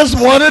 I just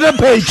wanted a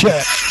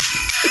paycheck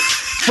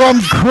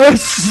from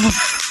Chris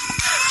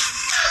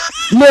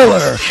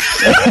Miller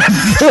and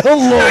Bill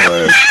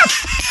Lord.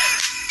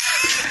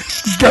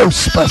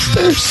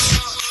 Ghostbusters.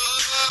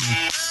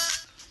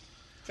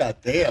 God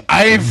damn.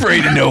 I ain't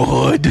afraid of no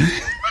hood.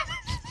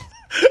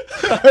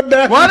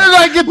 Why did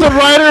I get the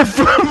writer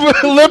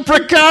from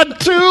Leprechaun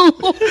 2?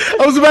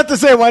 I was about to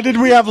say, why did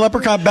we have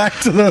Leprechaun Back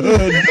to the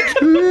Hood?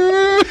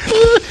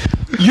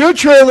 Your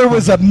trailer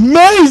was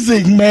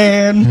amazing,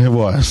 man. It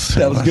was.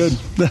 That was good.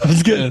 That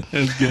was good.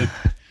 That was good.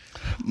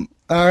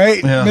 All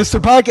right, Yeah. Mr.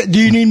 Podcast, do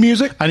you need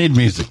music? I need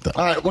music, though.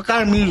 All right, what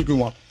kind of music do you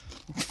want?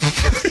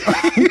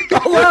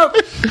 Well,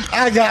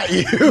 I got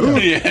you.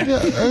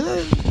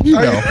 Yeah. You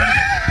know.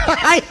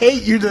 I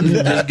hate you to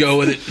death. Just go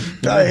with it.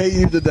 I hate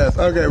you to death.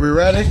 Okay, we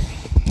ready?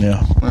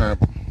 Yeah. All right.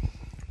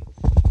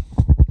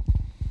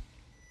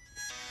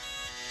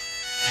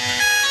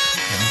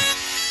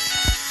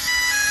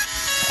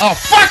 Oh,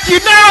 fuck you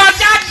now!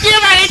 God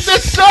damn, I hate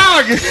this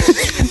song!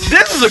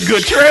 This is a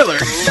good trailer.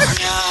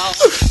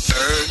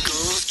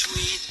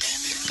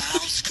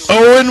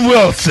 Owen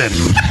Wilson,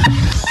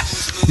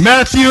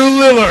 Matthew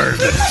Lillard,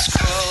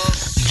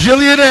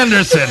 Gillian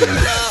Anderson,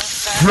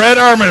 Fred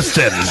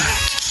Armiston,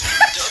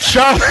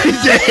 Charlie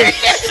Day,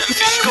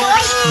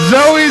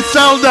 Zoe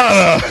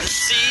Saldana,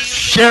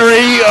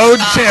 Sherry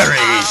O'Terry,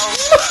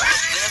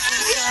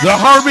 the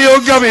Harvey O.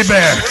 Gummy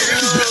Bear,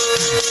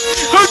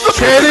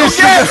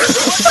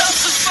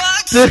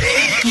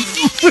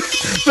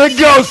 the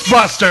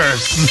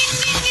Ghostbusters,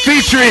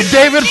 featuring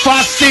David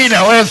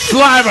Faustino as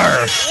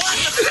Slimer,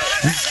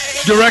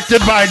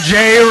 directed by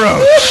Jay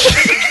Roach.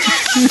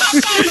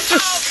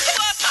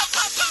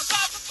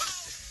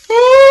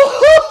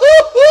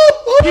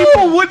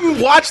 People wouldn't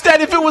watch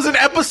that if it was an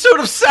episode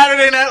of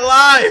Saturday Night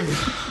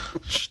Live.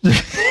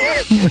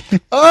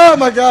 Oh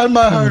my God,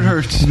 my heart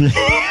hurts.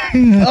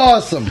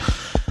 Awesome.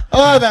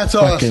 Oh, that's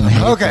awesome.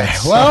 Okay,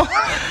 well,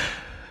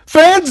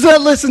 fans that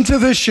listen to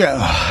this show,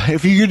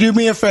 if you could do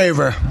me a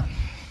favor,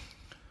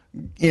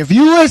 if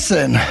you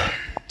listen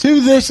to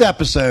this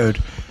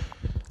episode,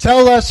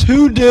 tell us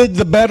who did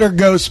the better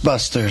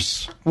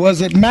Ghostbusters.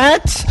 Was it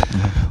Matt?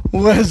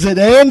 Was it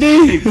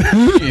Andy?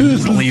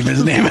 Just leave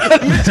his name out of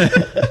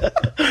it.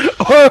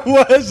 Or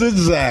was it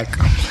Zach?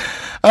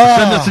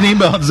 Send us an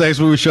email at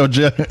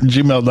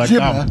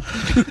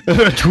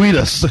zaxmovieshow@gmail.com. Tweet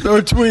us.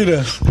 Or tweet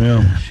us.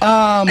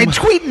 And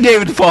tweet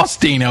David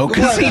Faustino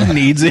because he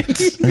needs it.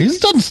 He's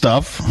done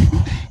stuff.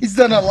 He's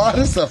done a lot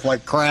of stuff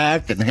like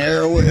crack and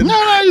heroin.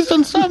 No, he's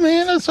done stuff,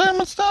 man. That's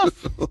some stuff.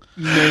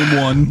 Name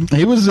one.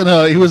 He was in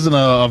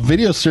a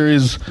video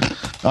series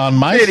on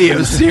my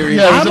Video series.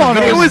 Yeah, I'm on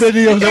those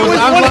videos. It was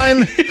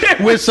online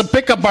with some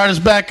pickup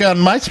artists back on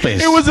MySpace.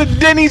 It was a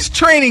Denny's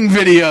training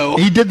video.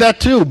 He did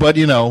that too, but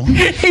you know,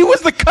 He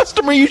was the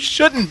customer you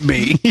shouldn't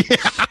be.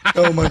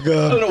 Oh my I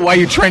God. don't know why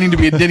you're training to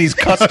be a Denny's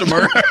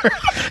customer.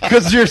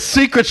 because you're a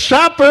secret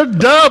shopper,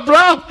 duh,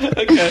 bro.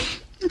 Okay.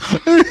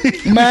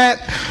 Matt,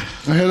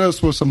 hit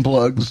us with some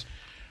plugs.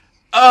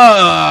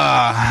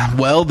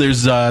 Well,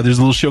 there's a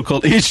little show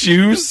called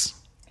Issues.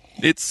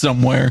 It's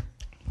somewhere.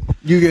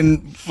 You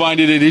can, Find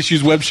it at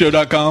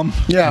issueswebshow.com.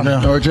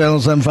 or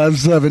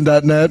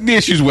channel757.net. The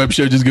Issues Web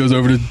Show just goes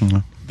over to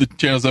the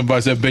Channel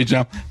 757 page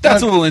now.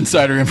 That's a little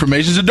insider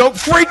information, so don't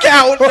freak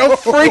out. Don't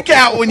freak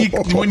out when you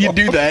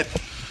do that.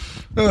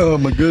 Oh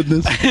my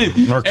goodness.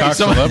 Or Cox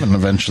 11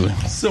 eventually.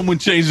 Someone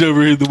changed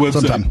over here the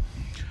website. Sometime.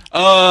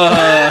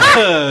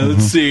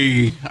 Let's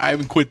see. I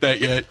haven't quit that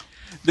yet.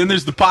 Then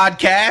there's the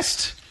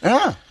podcast.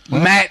 Ah.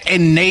 Matt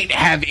and Nate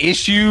Have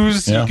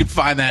Issues. Yeah. You can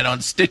find that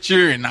on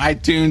Stitcher and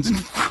iTunes and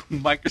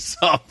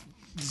Microsoft.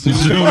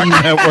 Zoom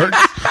network.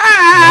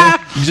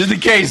 Just in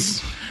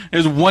case.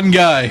 There's one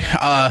guy.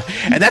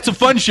 And that's a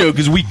fun show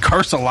because we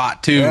curse a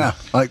lot, too. Yeah,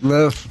 like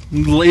this.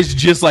 It's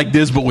just like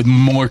this, but with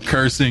more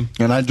cursing.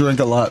 And I drink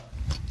a lot.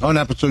 On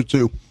episode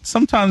 2.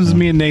 Sometimes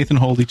me and Nathan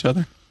hold each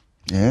other.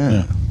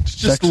 Yeah. It's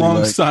just Sexy long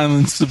like.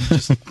 silence of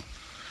just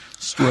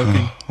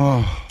stroking.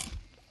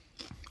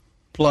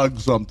 Plug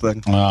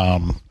something.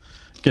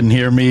 Can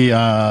hear me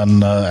on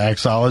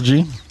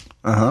Axology,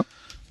 Uh-huh.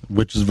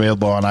 which is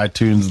available on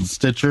iTunes and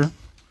Stitcher.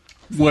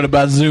 What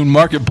about Zune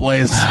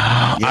Marketplace?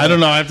 I don't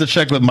know. I have to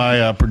check with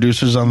my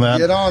producers on that.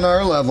 Get on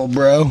our level,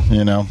 bro.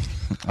 You know,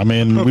 I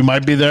mean, we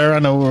might be there. I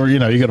know, or you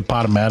go to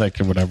Podomatic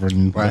or whatever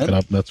and Right. look it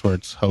up. That's where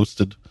it's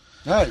hosted.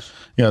 Nice.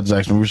 Yeah, it's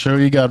Zach's Movie Show.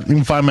 You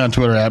can find me on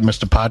Twitter at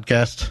Mr.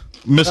 Podcast,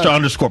 Mr.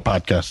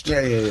 _podcast.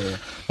 Yeah.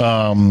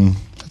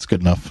 That's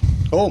good enough.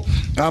 Cool.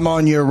 I'm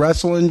on Your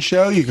Wrestling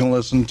Show. You can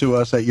listen to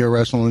us at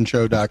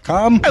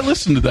yourwrestlingshow.com. I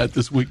listened to that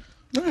this week.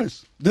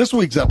 Nice. This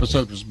week's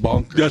episode was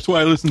bonkers. That's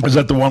why I listened to Is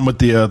that the one with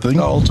the thing?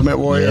 The Ultimate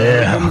Warrior.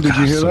 Yeah. Did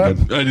you hear So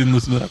that? good. I didn't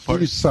listen to that part.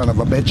 You son of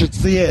a bitch. It's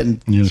the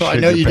end. You So I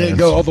shit know your you didn't pants.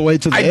 go all the way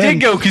to the I end.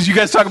 did go because you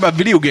guys talk about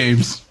video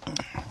games.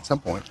 At some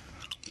point.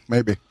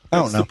 Maybe. I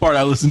don't That's know. the part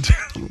I listened to.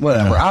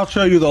 Whatever. I'll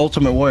show you the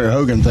Ultimate Warrior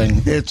Hogan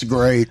thing. It's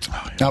great.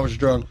 I was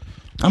drunk.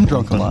 I'm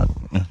drunk a lot.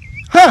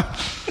 Huh.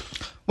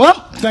 Well,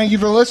 thank you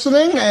for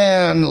listening,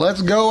 and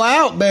let's go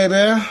out,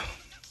 baby.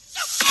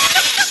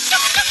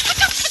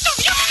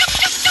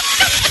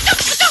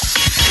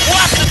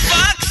 What the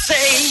fuck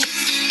say?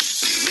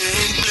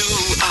 Big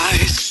blue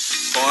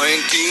eyes,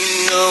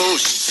 pointing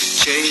nose,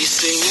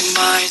 chasing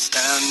mice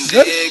and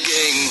Good.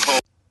 digging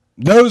holes.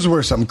 Those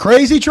were some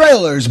crazy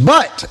trailers,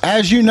 but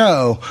as you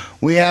know,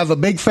 we have a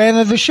big fan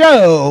of the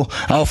show,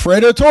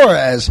 Alfredo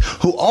Torres,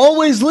 who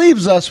always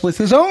leaves us with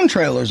his own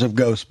trailers of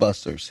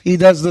Ghostbusters. He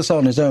does this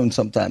on his own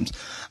sometimes.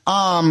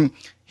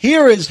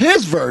 Here is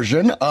his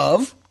version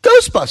of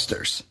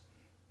Ghostbusters.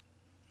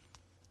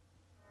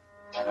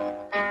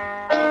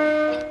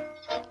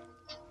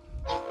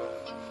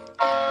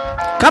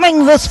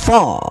 Coming this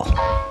fall.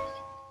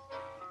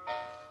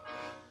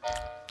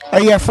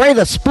 Are you afraid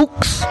of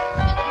spooks?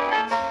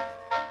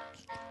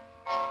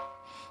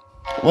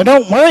 Well,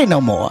 don't worry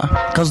no more,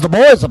 because the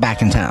boys are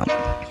back in town.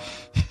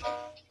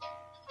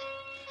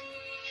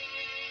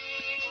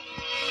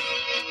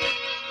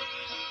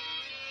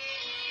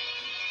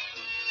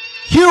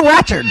 Hugh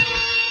Ratchard,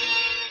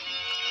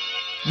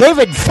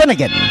 David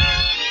Finnegan,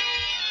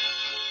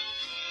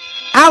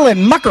 Alan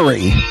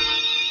Muckery,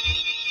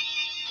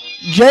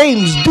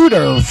 James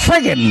Duder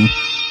Friggin,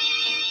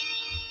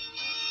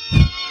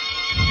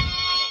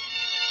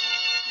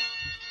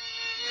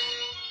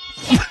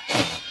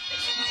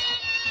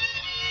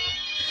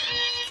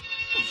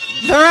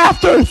 They're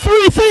after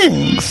three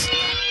things: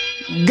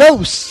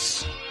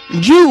 ghosts,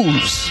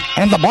 Jews,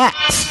 and the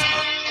blacks.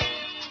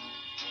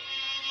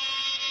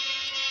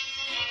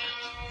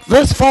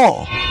 This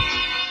fall,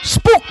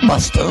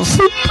 Spookbusters.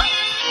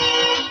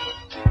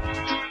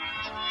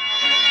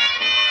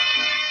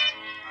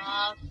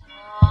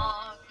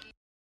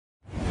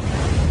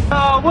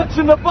 What's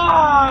in the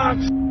box?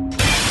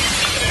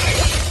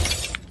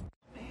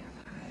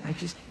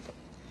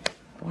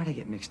 Why'd I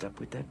get mixed up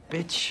with that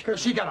bitch? Cause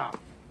she got a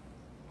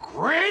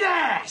great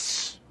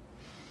ass.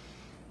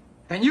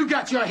 And you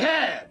got your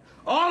head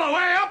all the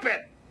way up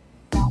it.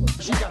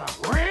 She got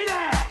a great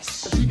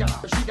ass. She got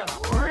a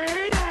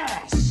great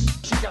ass.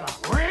 She got a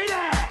great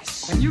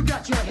ass. And you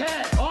got your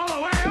head all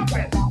the way up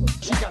it.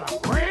 She got a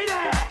great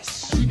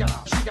ass. She got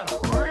a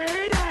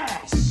great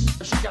ass.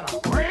 She got a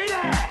great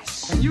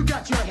ass. And you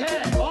got your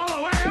head all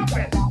the way up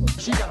it.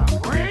 She got a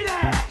great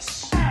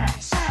ass.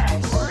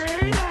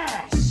 Great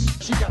ass.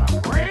 She got a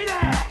great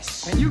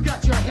ass. And you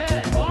got your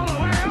head all the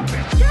way up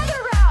it. Gather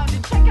around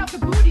and check out the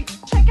booty.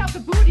 Check out the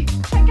booty.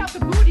 Check out the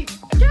booty.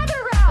 Gather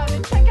around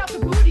and check out the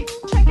booty.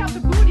 Check out the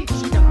booty.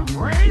 She got a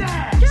great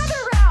ass.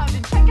 Gather around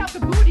and check out the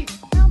booty.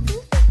 Now, do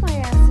you think my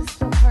ass is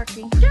still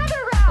perky?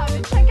 Gather around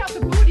and check out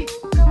the booty.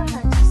 Go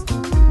ahead, just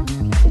give it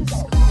a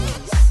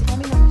squeeze. Let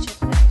me know what you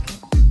think.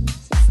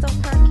 Is it still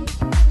perky?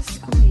 Give it a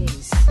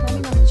squeeze. Let me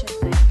know what you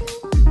think.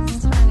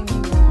 It's turning me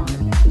on.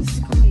 Give it a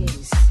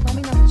squeeze. Let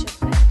me know what you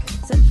think.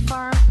 Is it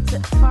firm? Is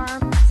it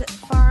firm? Is it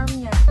firm?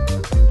 Yeah.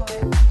 Boy.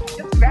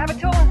 Just grab a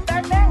tool and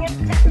start banging.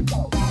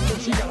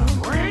 She got a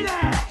great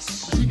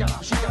ass. She got a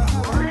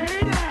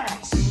great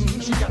ass.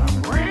 She got a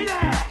great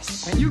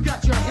ass. And you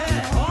got your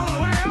head all the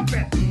way up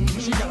it.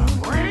 She got a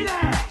great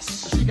ass.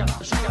 She got a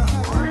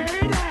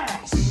great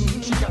ass.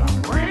 She got a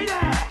great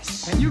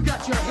ass. And you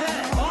got your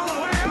head all the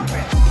way up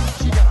it.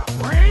 She got a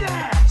great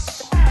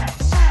ass.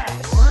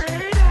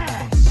 Great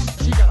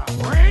ass. She got a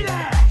great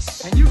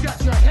ass. And you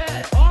got your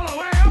head all the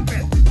way up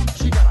it.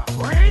 She got a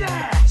great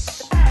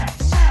ass.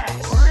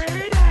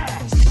 Great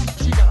ass.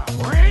 She got a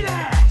great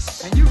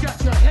ass. And you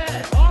got your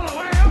head all the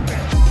way up it.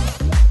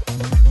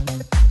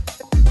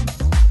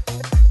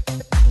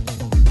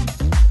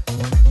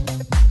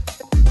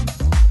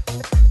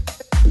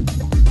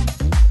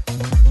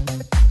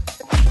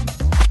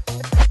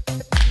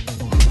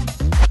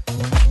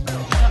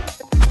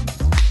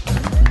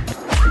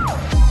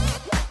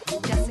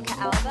 Jessica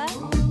Alba?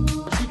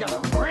 She got a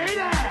great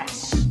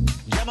ass.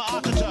 Gemma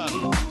Arterton.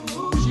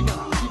 She got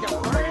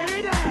a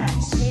great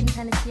ass. Hayden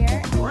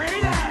Panettiere?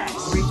 Great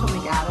ass. Rachel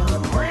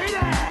McAdams. Great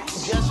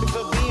ass.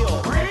 Jessica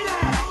Biel. Great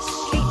ass.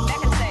 Kate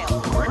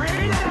Beckinsale.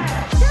 Great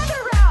ass. Gather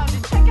around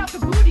and check out the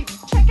booty.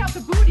 Check out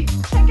the booty.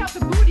 Check out the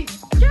booty.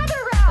 Gather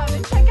around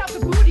and check out the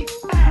booty.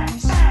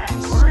 Ass.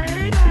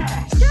 Great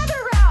ass. Gather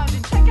around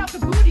and check out the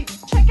booty.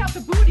 Check out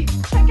the booty.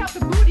 Check out the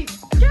booty.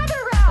 Gather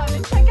around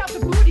and check out the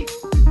booty.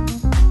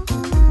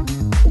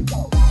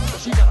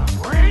 She got a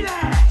great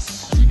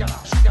ass. She got a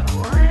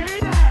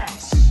great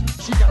ass.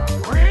 She got a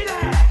great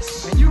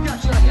ass. And you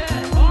got your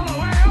head all the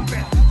way up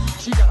it.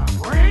 She got a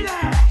great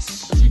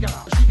ass. She got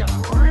a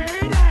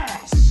great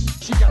ass.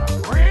 She got a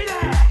great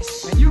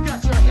ass. And you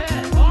got your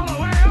head all the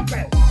way up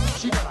it.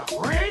 She got a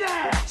great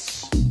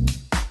ass.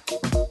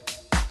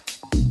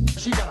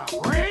 She got a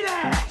great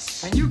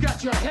ass. And you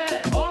got your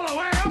head all the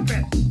way up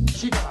it.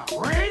 She got a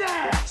great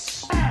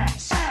ass.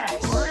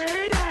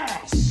 Great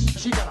ass.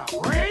 She got a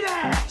great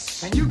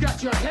ass. And you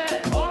got your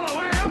head all the